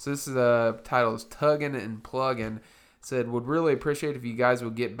 So this is title is Tuggin' and Pluggin'. Said, would really appreciate if you guys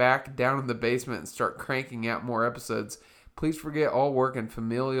would get back down in the basement and start cranking out more episodes. Please forget all work and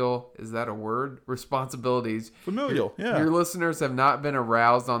familial, is that a word? Responsibilities. Familial, yeah. Your listeners have not been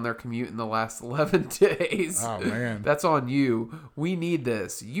aroused on their commute in the last 11 days. Oh, man. That's on you. We need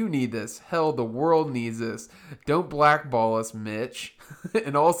this. You need this. Hell, the world needs this. Don't blackball us, Mitch.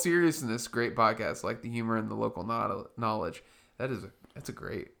 In all seriousness, great podcast. Like the humor and the local knowledge. That's a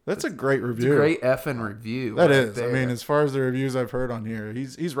great review. It's a great effing review. That is. There. I mean, as far as the reviews I've heard on here,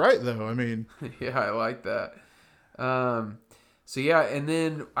 he's right, though. I mean. Yeah, I like that. So yeah, and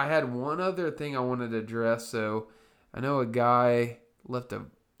then I had one other thing I wanted to address. So I know a guy left an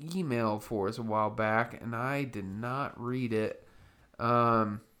email for us a while back, and I did not read it.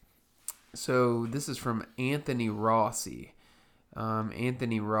 So this is from Anthony Rossi.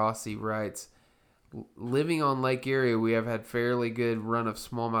 Anthony Rossi writes, living on Lake Erie, we have had fairly good run of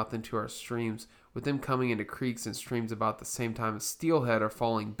smallmouth into our streams, with them coming into creeks and streams about the same time as steelhead are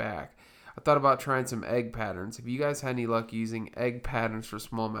falling back. I thought about trying some egg patterns. Have you guys had any luck using egg patterns for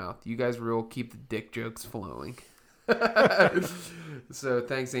smallmouth? You guys will keep the dick jokes flowing. So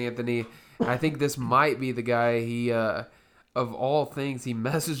thanks, Anthony. I think this might be the guy. of all things, he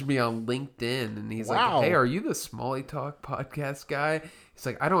messaged me on LinkedIn, and he's like, "Hey, are you the Smalley Talk podcast guy?" He's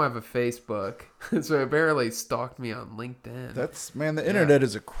like, "I don't have a Facebook," so he apparently stalked me on LinkedIn. The internet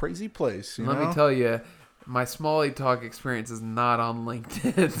is a crazy place. Let me tell you, my Smalley Talk experience is not on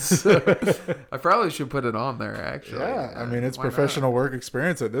LinkedIn, so I probably should put it on there. Actually, yeah, I mean, it's professional work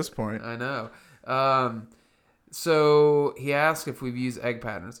experience at this point. I know. So he asked if we've used egg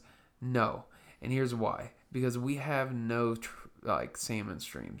patterns. No, and here's why. Because we have no salmon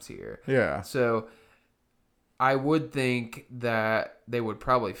streams here. Yeah. So I would think that they would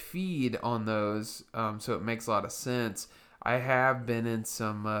probably feed on those. So it makes a lot of sense. I have been in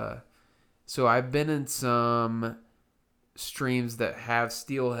some. I've been in some streams that have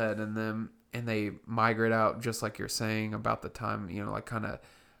steelhead in them, and they migrate out just like you're saying about the time. Like kind of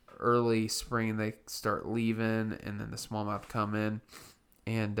early spring they start leaving, and then the smallmouth come in,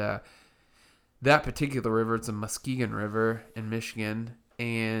 and. That particular river, it's a Muskegon River in Michigan,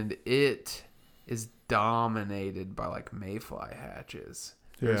 and it is dominated by mayfly hatches.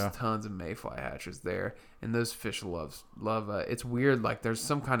 There's tons of mayfly hatches there, and those fish love. It's weird, there's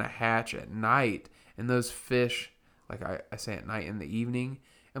some kind of hatch at night, and those fish, I say at night in the evening,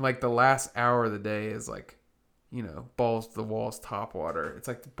 and the last hour of the day is balls to the walls, top water.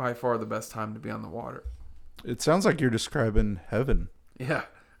 It's by far the best time to be on the water. It sounds like you're describing heaven. Yeah,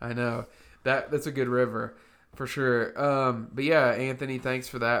 I know. That's a good river for sure. But yeah, Anthony, thanks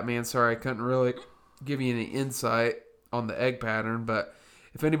for that, man. Sorry I couldn't really give you any insight on the egg pattern, but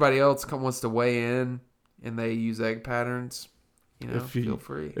if anybody else wants to weigh in and they use egg patterns, feel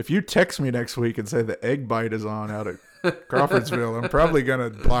free. If you text me next week and say the egg bite is on out at Crawfordsville, I'm probably gonna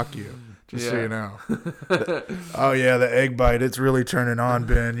block you. Just so you know. Oh yeah, the egg bite, it's really turning on,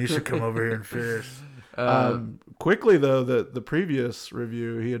 Ben. You should come over here and fish. Quickly though, the previous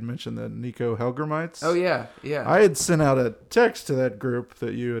review, he had mentioned the Nico Hellgrammites. Oh yeah. I had sent out a text to that group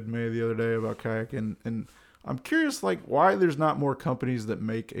that you had made the other day about kayaking, and I'm curious, why there's not more companies that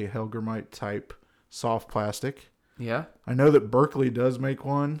make a Hellgrammite type soft plastic. Yeah. I know that Berkeley does make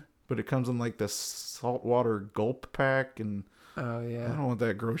one, but it comes in the saltwater gulp pack, and oh yeah, I don't want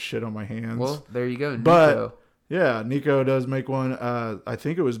that gross shit on my hands. Well, there you go, Nico. But yeah, Nico does make one. I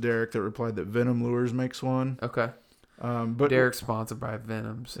think it was Derek that replied that Venom Lures makes one. Okay. But Derek's sponsored by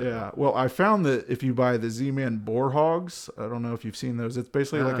Venom. So. Yeah. Well, I found that if you buy the Z-Man Boar Hogs, I don't know if you've seen those. It's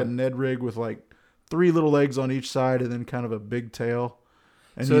basically like a Ned rig with 3 little legs on each side and then kind of a big tail.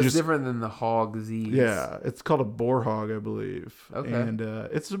 And so it's different than the Hog Z's. Yeah. It's called a Boar Hog, I believe. Okay. And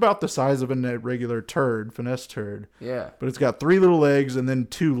it's about the size of a regular finesse turd. Yeah. But it's got 3 little legs and then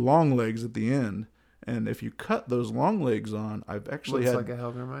 2 long legs at the end. And if you cut those long legs on, I've actually looks like a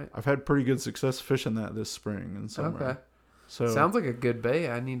Hellgrammite. I've had pretty good success fishing that this spring and summer. Okay. So sounds like a good bait.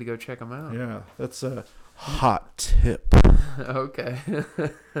 I need to go check them out. Yeah, that's a hot tip. Okay.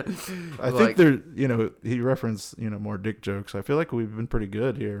 I think there, he referenced, more dick jokes. I feel like we've been pretty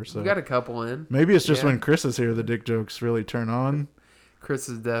good here. So we got a couple in. Maybe it's just when Chris is here, the dick jokes really turn on. Chris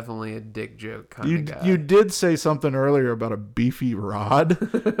is definitely a dick joke kind of guy. You did say something earlier about a beefy rod,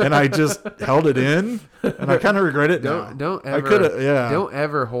 and I just held it in, and I kind of regret it now. Don't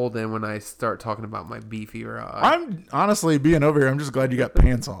ever hold in when I start talking about my beefy rod. I'm honestly being over here. I'm just glad you got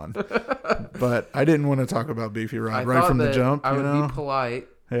pants on, but I didn't want to talk about beefy rod right from the jump. I would be polite.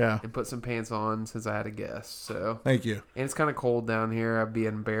 Yeah. And put some pants on since I had a guest. So thank you. And it's kind of cold down here. I'd be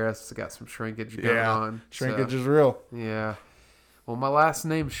embarrassed. I got some shrinkage going on. Shrinkage is real. Yeah. Well, my last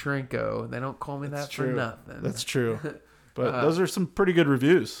name's Shrinko. They don't call me that for nothing. That's true. But those are some pretty good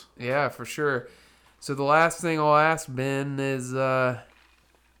reviews. Yeah, for sure. So the last thing I'll ask Ben is,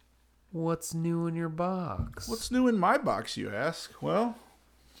 what's new in your box? What's new in my box, you ask? Well,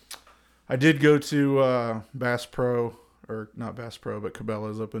 I did go to Bass Pro, or not Bass Pro, but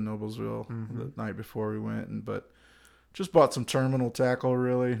Cabela's up in Noblesville the night before we went, but just bought some terminal tackle.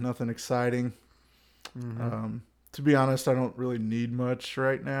 Really, nothing exciting. To be honest, I don't really need much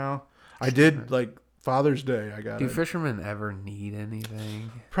right now. I did Father's Day. I got. Do fishermen ever need anything?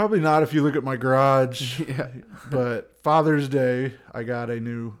 Probably not if you look at my garage. Yeah. But Father's Day, I got a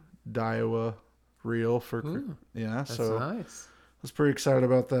new Daiwa reel for. That's so nice. I was pretty excited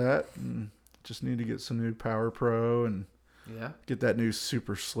about that. And just need to get some new Power Pro and get that new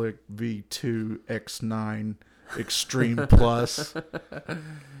Super Slick V2 X9 Extreme Plus.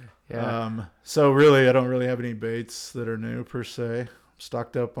 Yeah. So really, I don't really have any baits that are new per se. I'm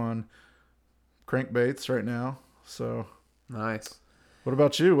stocked up on crankbaits right now. So nice. What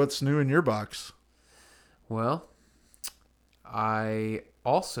about you? What's new in your box? Well, I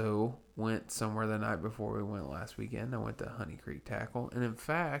also went somewhere the night before we went last weekend. I went to Honey Creek Tackle, and in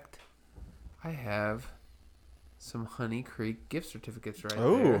fact, I have some Honey Creek gift certificates right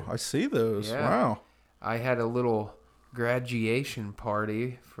Oh, there. I see those. Yeah. Wow. I had a little graduation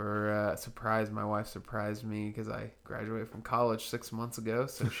party for my wife surprised me because I graduated from college 6 months ago,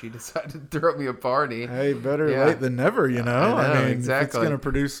 so she decided to throw me a party. Hey, better late than never, you know. I mean, exactly. It's going to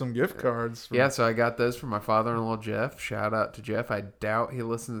produce some gift cards. So I got those from my father-in-law Jeff. Shout out to Jeff. I doubt he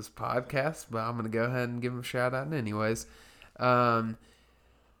listens to this podcast, but I'm going to go ahead and give him a shout out anyways.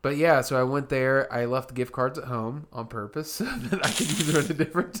 But yeah, so I went there. I left the gift cards at home on purpose so that I could use them at a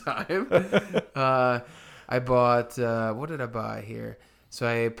different time. I bought, what did I buy here? So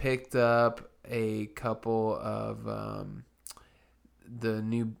I picked up a couple of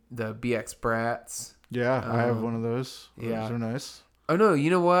the BX Brats. Yeah, I have one of those. Yeah. Those are nice. Oh, no, you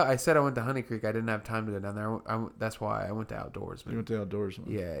know what? I said I went to Honey Creek. I didn't have time to go down there. That's why I went to Outdoorsman. You went to Outdoorsman.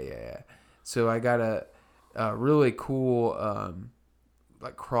 Yeah. So I got a really cool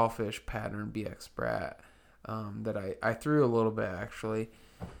like crawfish pattern BX Brat that I threw a little bit actually.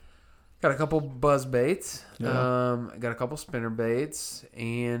 Got a couple buzz baits. Yeah. Got a couple spinner baits.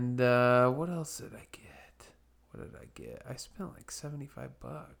 And what else did I get? I spent like $75.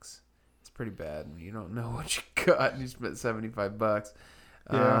 It's pretty bad when you don't know what you got and you spent $75.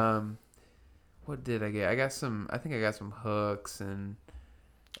 Yeah. What did I get? I think I got some hooks and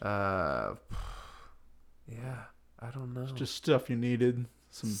yeah, I don't know. It's just stuff you needed.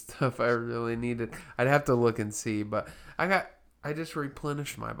 Some stuff I really needed. I'd have to look and see, but I just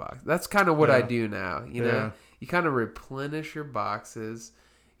replenished my box. That's kind of what I do now. You know, you kind of replenish your boxes,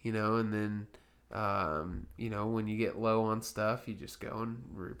 you know, and then, you know, when you get low on stuff, you just go and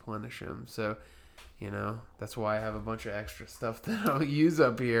replenish them. So, you know, that's why I have a bunch of extra stuff that I'll use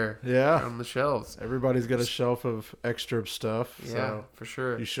up here. Yeah. On the shelves. Everybody's got a shelf of extra stuff. Yeah, so for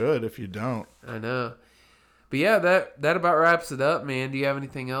sure. You should if you don't. I know. But yeah, that about wraps it up, man. Do you have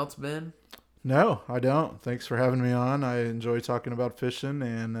anything else, Ben? No, I don't. Thanks for having me on. I enjoy talking about fishing,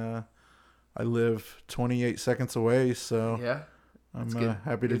 and I live 28 seconds away, so yeah, I'm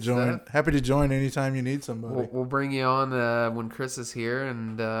happy to join. Stuff. Happy to join anytime you need somebody. We'll bring you on when Chris is here,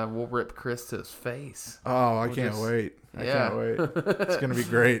 and we'll rip Chris to his face. Oh, I can't wait! I can't wait. It's gonna be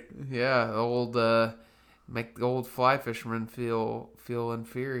great. Yeah, make the old fly fishermen feel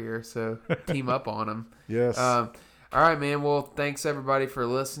inferior, so team up on them. Yes. All right, man. Well, thanks everybody for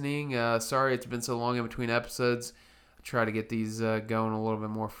listening. Sorry it's been so long in between episodes. I try to get these going a little bit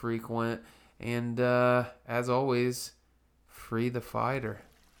more frequent. And as always, free the fighter.